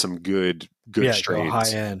get some good strains. Go high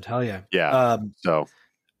end. Hell yeah. Yeah. So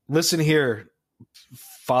listen here.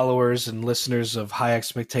 followers and listeners of High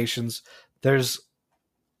Expectations, I've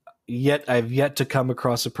yet to come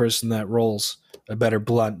across a person that rolls a better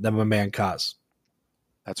blunt than my man Kaz.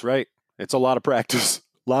 That's right. It's a lot of practice,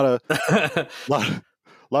 a lot of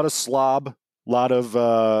slob, a lot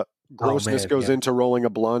of grossness goes into rolling a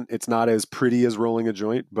blunt. It's not as pretty as rolling a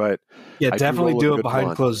joint, but yeah, definitely do it behind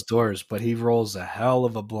blunt. closed doors. But he rolls a hell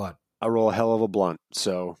of a blunt. I roll a hell of a blunt.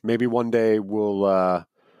 So maybe one day we'll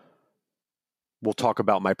talk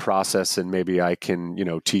about my process, and maybe I can,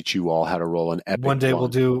 teach you all how to roll an epic. One day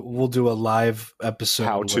blunt. we'll do a live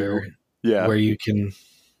episode where you can.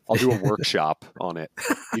 I'll do a workshop on it.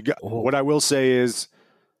 What I will say is,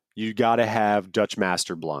 you got to have Dutch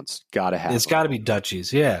Master blunts. Got to have. It's got to be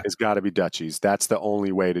Dutchies. Yeah, it's got to be Dutchies. That's the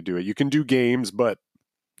only way to do it. You can do games, but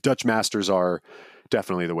Dutch Masters are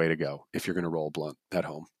definitely the way to go if you're going to roll a blunt at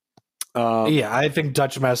home. I think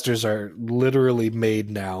Dutch Masters are literally made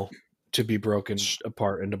now to be broken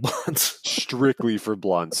apart into blunts. Strictly for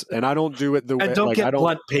blunts. And I don't do it the way... And don't get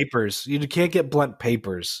blunt papers. You can't get blunt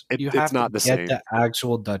papers. You have it's not to the get same. the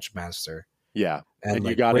actual Dutch Master. Yeah. And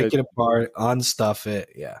you got to break it apart, unstuff it.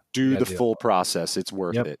 Yeah. Do the full process. It's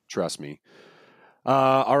worth it. Trust me.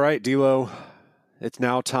 All right, D'Lo. It's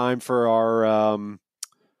now time for our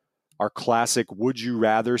classic Would You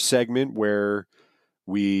Rather segment, where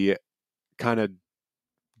we kind of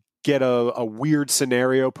get a weird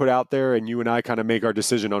scenario put out there, and you and I kind of make our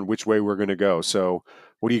decision on which way we're going to go. So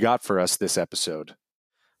what do you got for us this episode?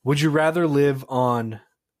 Would you rather live on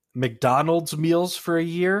McDonald's meals for a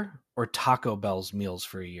year or Taco Bell's meals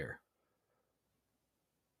for a year?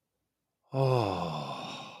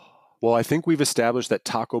 Oh, well, I think we've established that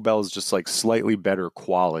Taco Bell is just like slightly better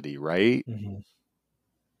quality, right? Mm-hmm.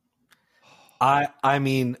 I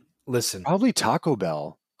mean, listen, probably Taco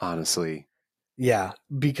Bell, honestly. Yeah,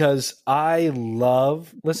 because I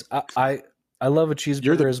love I love a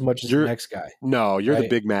cheeseburger as much as the next guy. No, you're the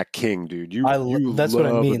Big Mac king, dude. That's what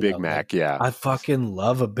I mean. A Big Mac, yeah. I fucking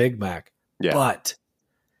love a Big Mac. Yeah. But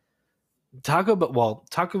Taco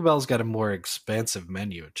Bell's got a more expansive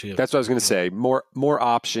menu too. That's what I was going to say. More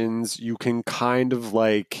options. You can kind of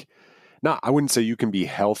like, I wouldn't say you can be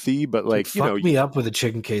healthy, but like, fuck me up with a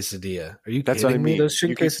chicken quesadilla. Are you kidding me? Those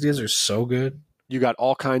chicken quesadillas are so good. You got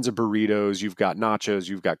all kinds of burritos. You've got nachos.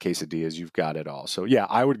 You've got quesadillas. You've got it all. So yeah,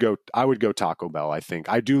 I would go Taco Bell. I think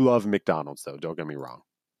I do love McDonald's though. Don't get me wrong.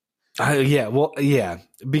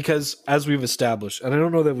 Because as we've established, and I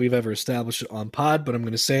don't know that we've ever established it on pod, but I'm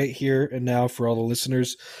going to say it here and now for all the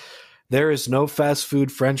listeners. There is no fast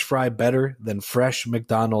food French fry better than fresh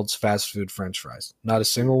McDonald's fast food French fries. Not a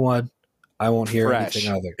single one. I won't hear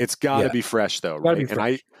anything other. It's got to be fresh though, right?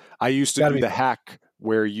 And I used to do the hack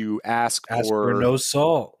where you ask for no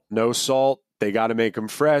salt. No salt. They got to make them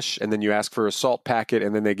fresh, and then you ask for a salt packet,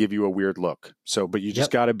 and then they give you a weird look. So, but you just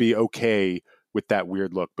got to be okay with that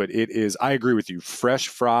weird look. But it is, I agree with you. Fresh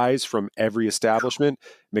fries from every establishment,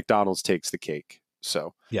 McDonald's takes the cake.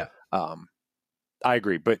 So, I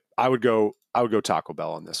agree. But I would go Taco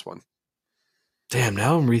Bell on this one. Damn,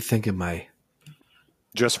 now I'm rethinking my.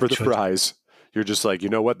 Just for the fries, you're just like, you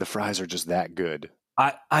know what? The fries are just that good.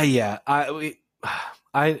 I'm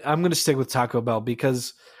going to stick with Taco Bell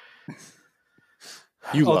because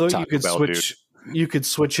although you could switch, you could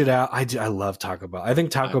switch it out. I love Taco Bell. I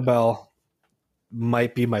think Taco Bell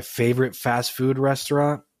might be my favorite fast food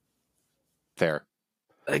restaurant. Fair.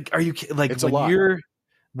 Like, are you like it's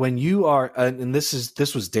when you are, and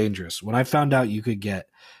this was dangerous. When I found out you could get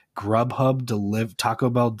Taco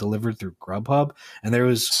Bell delivered through Grubhub, and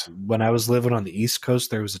when I was living on the East Coast,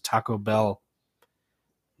 there was a Taco Bell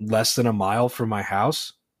less than a mile from my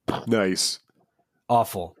house. Nice.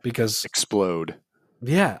 Awful because explode.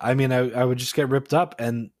 Yeah, I mean, I would just get ripped up,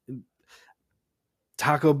 and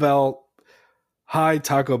Taco Bell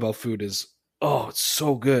food is it's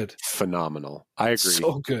so good, phenomenal. I agree,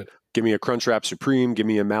 so good. Give me a Crunchwrap Supreme, give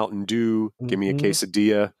me a Mountain Dew, give me a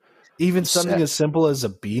quesadilla, even something as simple as a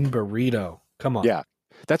bean burrito. Come on, yeah,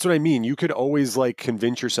 that's what I mean. You could always like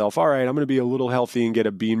convince yourself, all right, I'm going to be a little healthy and get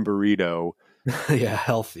a bean burrito. Yeah,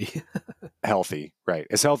 healthy. Healthy, right?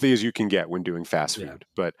 As healthy as you can get when doing fast food. Yeah.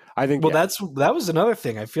 But I think that was another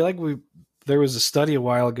thing. I feel like there was a study a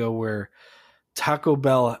while ago where Taco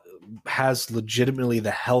Bell has legitimately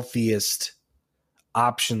the healthiest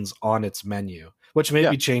options on its menu, which may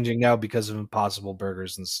be changing now because of Impossible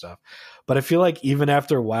Burgers and stuff. But I feel like even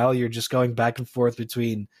after a while, you're just going back and forth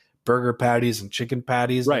between burger patties and chicken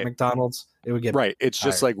patties at McDonald's. It would get It's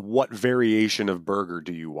tired. Just like, what variation of burger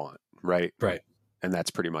do you want? Right. And that's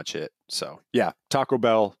pretty much it. So yeah, Taco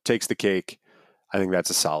Bell takes the cake. I think that's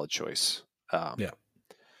a solid choice. All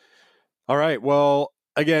right. Well,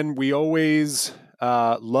 again, we always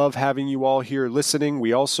love having you all here listening.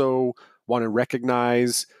 We also want to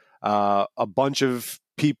recognize a bunch of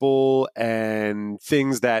people and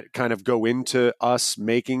things that kind of go into us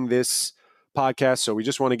making this podcast. So we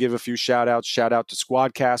just want to give a few shout outs. Shout out to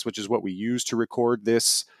Squadcast, which is what we use to record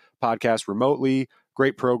this podcast remotely.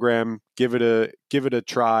 Great program. Give it a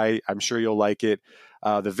try. I'm sure you'll like it.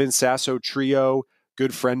 The Vince Sasso Trio,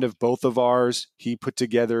 good friend of both of ours. He put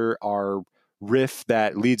together our riff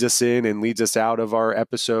that leads us in and leads us out of our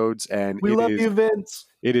episodes. And we love you, Vince.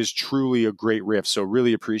 It is truly a great riff. So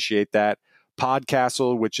really appreciate that.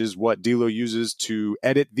 Podcastle, which is what D'Lo uses to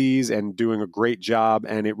edit these, and doing a great job.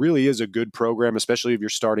 And it really is a good program, especially if you're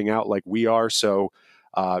starting out like we are. So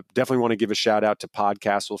definitely want to give a shout out to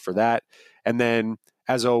Podcastle for that. And then,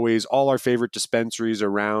 as always, all our favorite dispensaries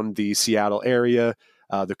around the Seattle area,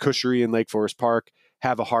 the Cushery in Lake Forest Park,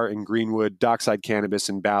 Have a Heart in Greenwood, Dockside Cannabis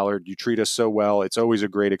in Ballard. You treat us so well. It's always a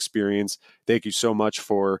great experience. Thank you so much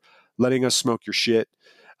for letting us smoke your shit.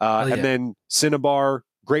 And then Cinnabar,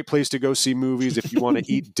 great place to go see movies if you want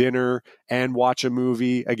to eat dinner and watch a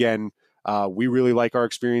movie. Again, we really like our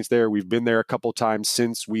experience there. We've been there a couple times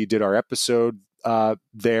since we did our episode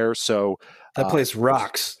there. So that place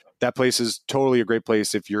rocks. That place is totally a great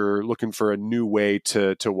place if you're looking for a new way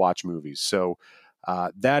to watch movies. So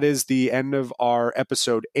that is the end of our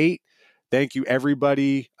episode 8. Thank you,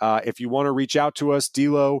 everybody. If you want to reach out to us,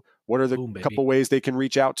 D'Lo, what are the couple ways they can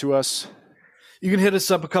reach out to us? You can hit us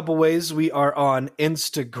up a couple ways. We are on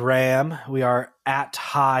Instagram. We are at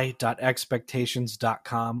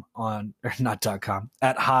high.expectations.com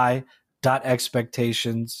at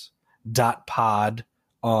high.expectations.pod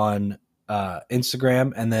on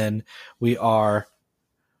Instagram. And then you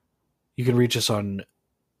can reach us on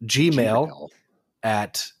Gmail.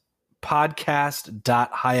 At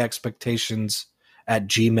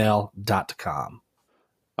podcast.highexpectations@gmail.com.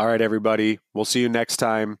 All right, everybody. We'll see you next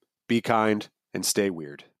time. Be kind and stay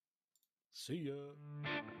weird. See ya.